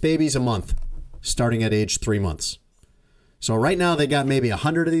 to 6 babies a month, starting at age 3 months. So right now they got maybe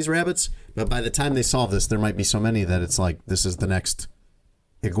 100 of these rabbits, but by the time they solve this, there might be so many that it's like this is the next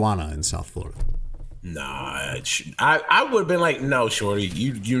iguana in South Florida. Nah, I would have been like, no, shorty,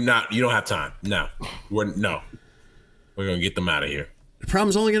 you don't have time. No, we're gonna get them out of here. The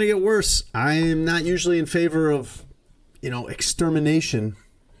problem's only gonna get worse. I'm not usually in favor of, extermination.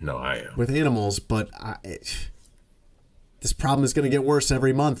 No, I am with animals, but this problem is gonna get worse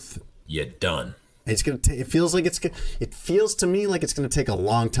every month. You're done. It feels to me like it's gonna take a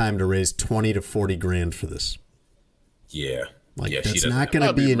long time to raise $20,000 to $40,000 for this. Yeah. That's not going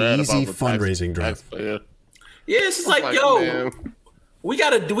to be an easy fundraising drive. Yeah, it's just like, yo, we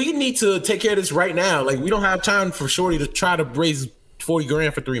need to take care of this right now. Like, we don't have time for Shorty to try to raise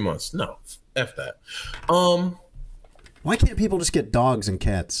 $40,000 for 3 months. No, F that. Why can't people just get dogs and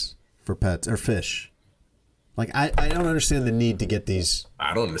cats for pets or fish? Like, I don't understand the need to get these.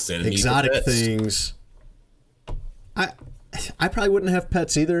 I don't understand the exotic need for pets. Things. I probably wouldn't have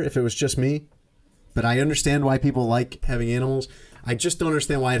pets either if it was just me. But I understand why people like having animals. I just don't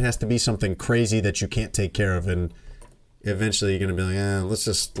understand why it has to be something crazy that you can't take care of, and eventually you're gonna be like, let's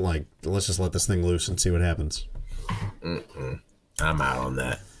just let this thing loose and see what happens. I'm out on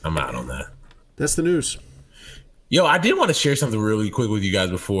that. That's the news. Yo, I did want to share something really quick with you guys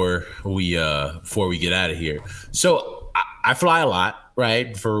before we get out of here. So I fly a lot,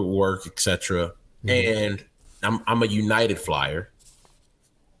 right, for work, etc. And I'm a United flyer,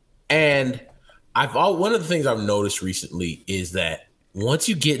 and one of the things I've noticed recently is that once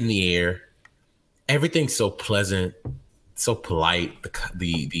you get in the air, everything's so pleasant, so polite.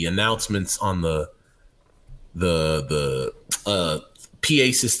 The announcements on the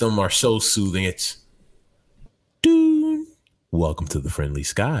PA system are so soothing. It's, dude, welcome to the friendly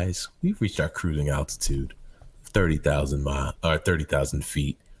skies. We've reached our cruising altitude, 30,000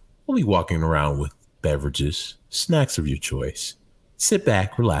 feet. We'll be walking around with beverages, snacks of your choice. Sit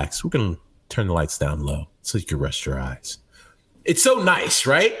back, relax. We're gonna turn the lights down low so you can rest your eyes. It's so nice,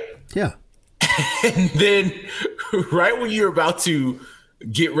 right? Yeah. And then right when you're about to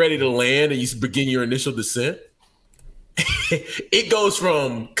get ready to land and you begin your initial descent, it goes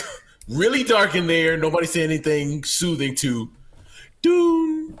from really dark in there, nobody saying anything soothing, to,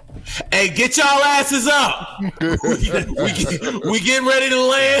 dude, hey, get y'all asses up. we getting ready to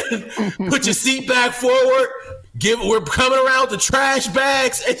land. Put your seat back forward. We're coming around with the trash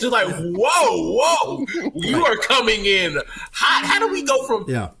bags. It's just like, whoa, you are coming in hot. How do we go from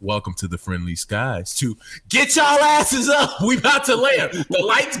welcome to the friendly skies to get y'all asses up? We about to land. The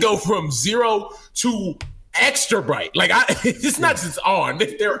lights go from 0 to extra bright. Like, it's not just on.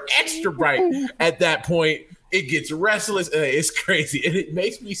 They're extra bright at that point. It gets restless. It's crazy. And it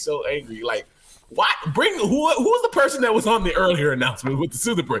makes me so angry. Like, why? Who's the person that was on the earlier announcement with the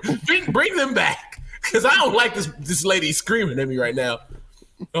soother break? Bring them back. Because I don't like this lady screaming at me right now.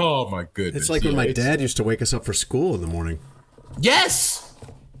 Oh my goodness! It's like when my dad used to wake us up for school in the morning. Yes.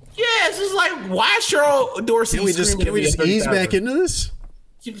 It's like, why is Cheryl Dorsey? Can we just ease back into this?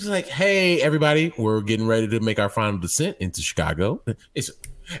 She was like, "Hey, everybody, we're getting ready to make our final descent into Chicago.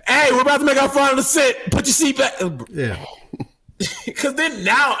 Hey, we're about to make our final descent. Put your seat back." Yeah. Because then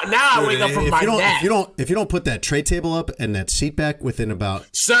now I wake up from my nap. If you don't put that tray table up and that seat back within about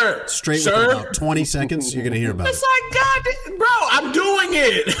within about 20 seconds, you're gonna hear about it. It's like, God, bro, I'm doing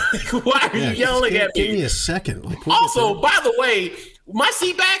it. Why are you yelling at me? Give me a second. Also, by the way, my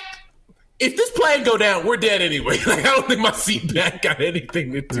seat back. If this plane go down, we're dead anyway. Like, I don't think my seat back got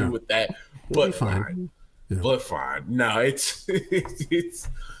anything to do with that. But fine. Yeah. But fine. No, it's the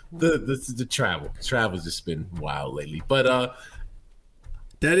travel. Travel's just been wild lately. But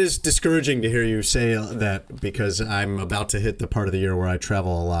that is discouraging to hear you say that, because I'm about to hit the part of the year where I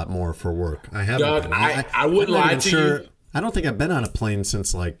travel a lot more for work. I haven't. Doug, I wouldn't lie to you. I don't think I've been on a plane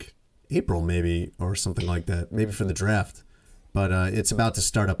since like April, maybe, or something like that. Maybe for the draft. But it's about to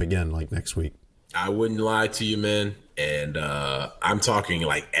start up again, like next week. I wouldn't lie to you, man. And I'm talking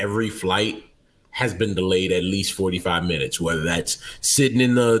like every flight has been delayed at least 45 minutes, whether that's sitting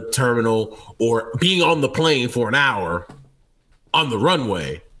in the terminal or being on the plane for an hour on the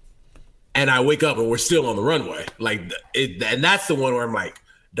runway. And I wake up and we're still on the runway. And that's the one where I'm like,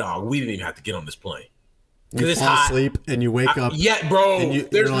 dog, we didn't even have to get on this plane. You fall asleep and you wake up. Yeah, bro. And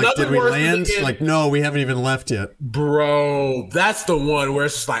you're like, did we land? Like, no, we haven't even left yet. Bro, that's the one where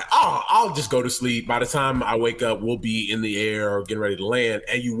it's just like, oh, I'll just go to sleep. By the time I wake up, we'll be in the air or getting ready to land.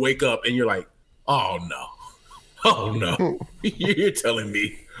 And you wake up and you're like, oh, no. Oh, no. You're telling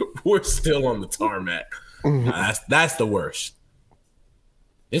me we're still on the tarmac. That's the worst.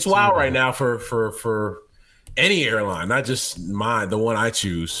 It's wild right now for any airline, not just mine, the one I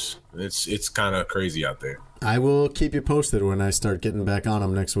choose. It's kind of crazy out there. I will keep you posted when I start getting back on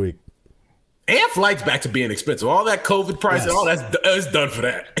them next week. And flights back to being expensive. All that COVID price and all that's done for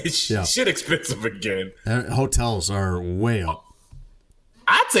that. It's shit expensive again. Hotels are way up.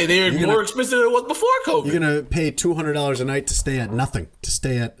 I'd say they're more expensive than it was before COVID. You're going to pay $200 a night to stay at nothing, to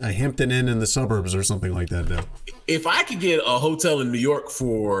stay at a Hampton Inn in the suburbs or something like that now. If I could get a hotel in New York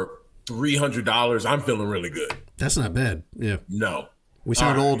for $300, I'm feeling really good. That's not bad. Yeah. No. We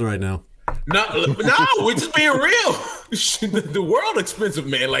sound old right now. No, we're just being real. The world expensive,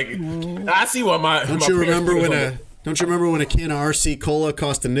 man. Like, I see why my Don't you remember when a can of RC Cola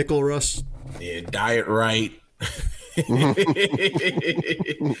cost a nickel, Russ? Yeah, Diet Right.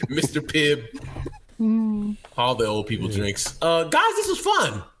 Mr. Pibb. All the old people drinks. Guys, this was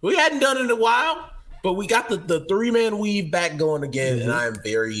fun. We hadn't done it in a while, but we got the three-man weave back going again, and I am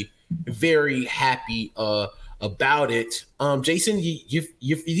very, very happy about it. Jason,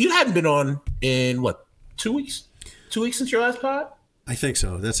 you hadn't been on in what, 2 weeks? 2 weeks since your last pod? I think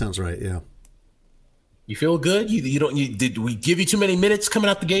so. That sounds right. Yeah. You feel good? Did we give you too many minutes coming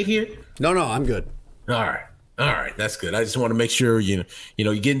out the gate here? No, I'm good. All right, that's good. I just want to make sure you're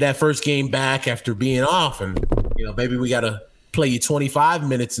getting that first game back after being off, and maybe we got to play you 25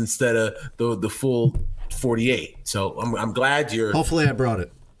 minutes instead of the full 48. So I'm glad you're. Hopefully, I brought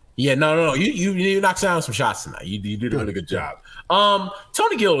it. Yeah, no. You knocked down some shots tonight. You did a really good job.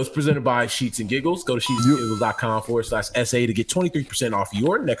 Tony Gill is presented by Sheets and Giggles. Go to sheetsandgiggles.com/SA to get 23% off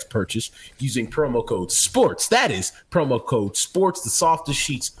your next purchase using promo code SPORTS. That is promo code SPORTS, the softest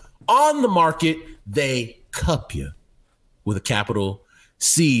sheets on the market. They cup you with a capital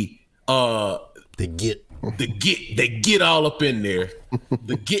C. They get all up in there.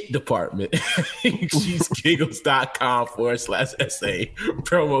 The get department. Sheetsgiggles.com/SA.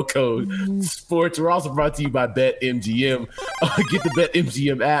 Promo code SPORTS. We're also brought to you by BetMGM. Get the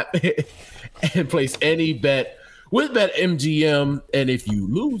BetMGM app and place any bet with BetMGM. And if you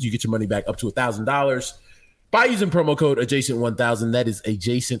lose, you get your money back up to $1,000 by using promo code adjacent1000. That is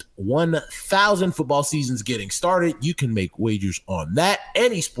adjacent1000. Football season's getting started. You can make wagers on that.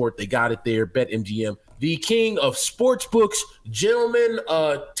 Any sport, they got it there. BetMGM, the king of sports books. Gentlemen,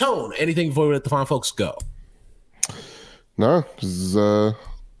 Tone, anything before we let the fine folks go? No, just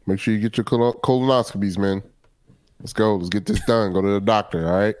make sure you get your colonoscopies, man. Let's go. Let's get this done. Go to the doctor,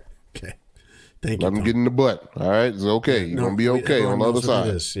 all right? Okay. Thank you. Let them get in the butt, all right? It's okay. You're going to be okay on the other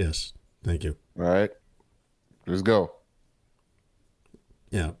side. Yes. Thank you. All right. Let's go.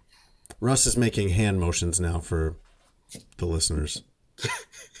 Yeah. Russ is making hand motions now for the listeners.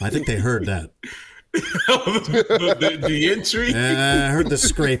 I think they heard that. the entry? I heard the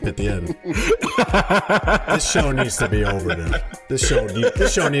scrape at the end. This show needs to be over now. This show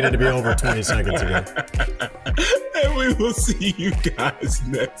needed to be over 20 seconds ago. And we will see you guys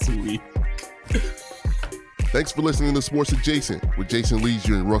next week. Thanks for listening to Sports Adjacent with Jason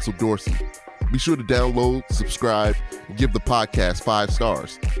Leisure and Russell Dorsey. Be sure to download, subscribe, and give the podcast 5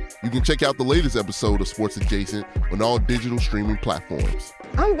 stars. You can check out the latest episode of Sports Adjacent on all digital streaming platforms.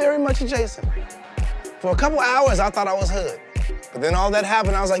 I'm very much adjacent. For a couple hours, I thought I was hood. But then all that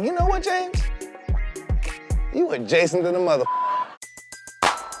happened, I was like, you know what, James? You adjacent to the mother.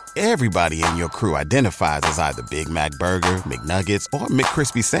 Everybody in your crew identifies as either Big Mac Burger, McNuggets, or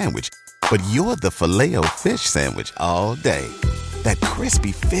McCrispy Sandwich. But you're the Filet-O-Fish Sandwich all day. That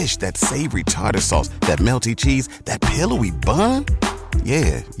crispy fish, that savory tartar sauce, that melty cheese, that pillowy bun.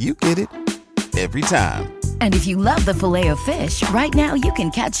 Yeah, you get it. Every time. And if you love the Filet-O-Fish, right now you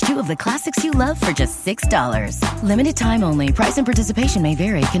can catch 2 of the classics you love for just $6. Limited time only. Price and participation may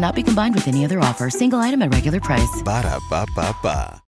vary. Cannot be combined with any other offer. Single item at regular price. Ba-da-ba-ba-ba.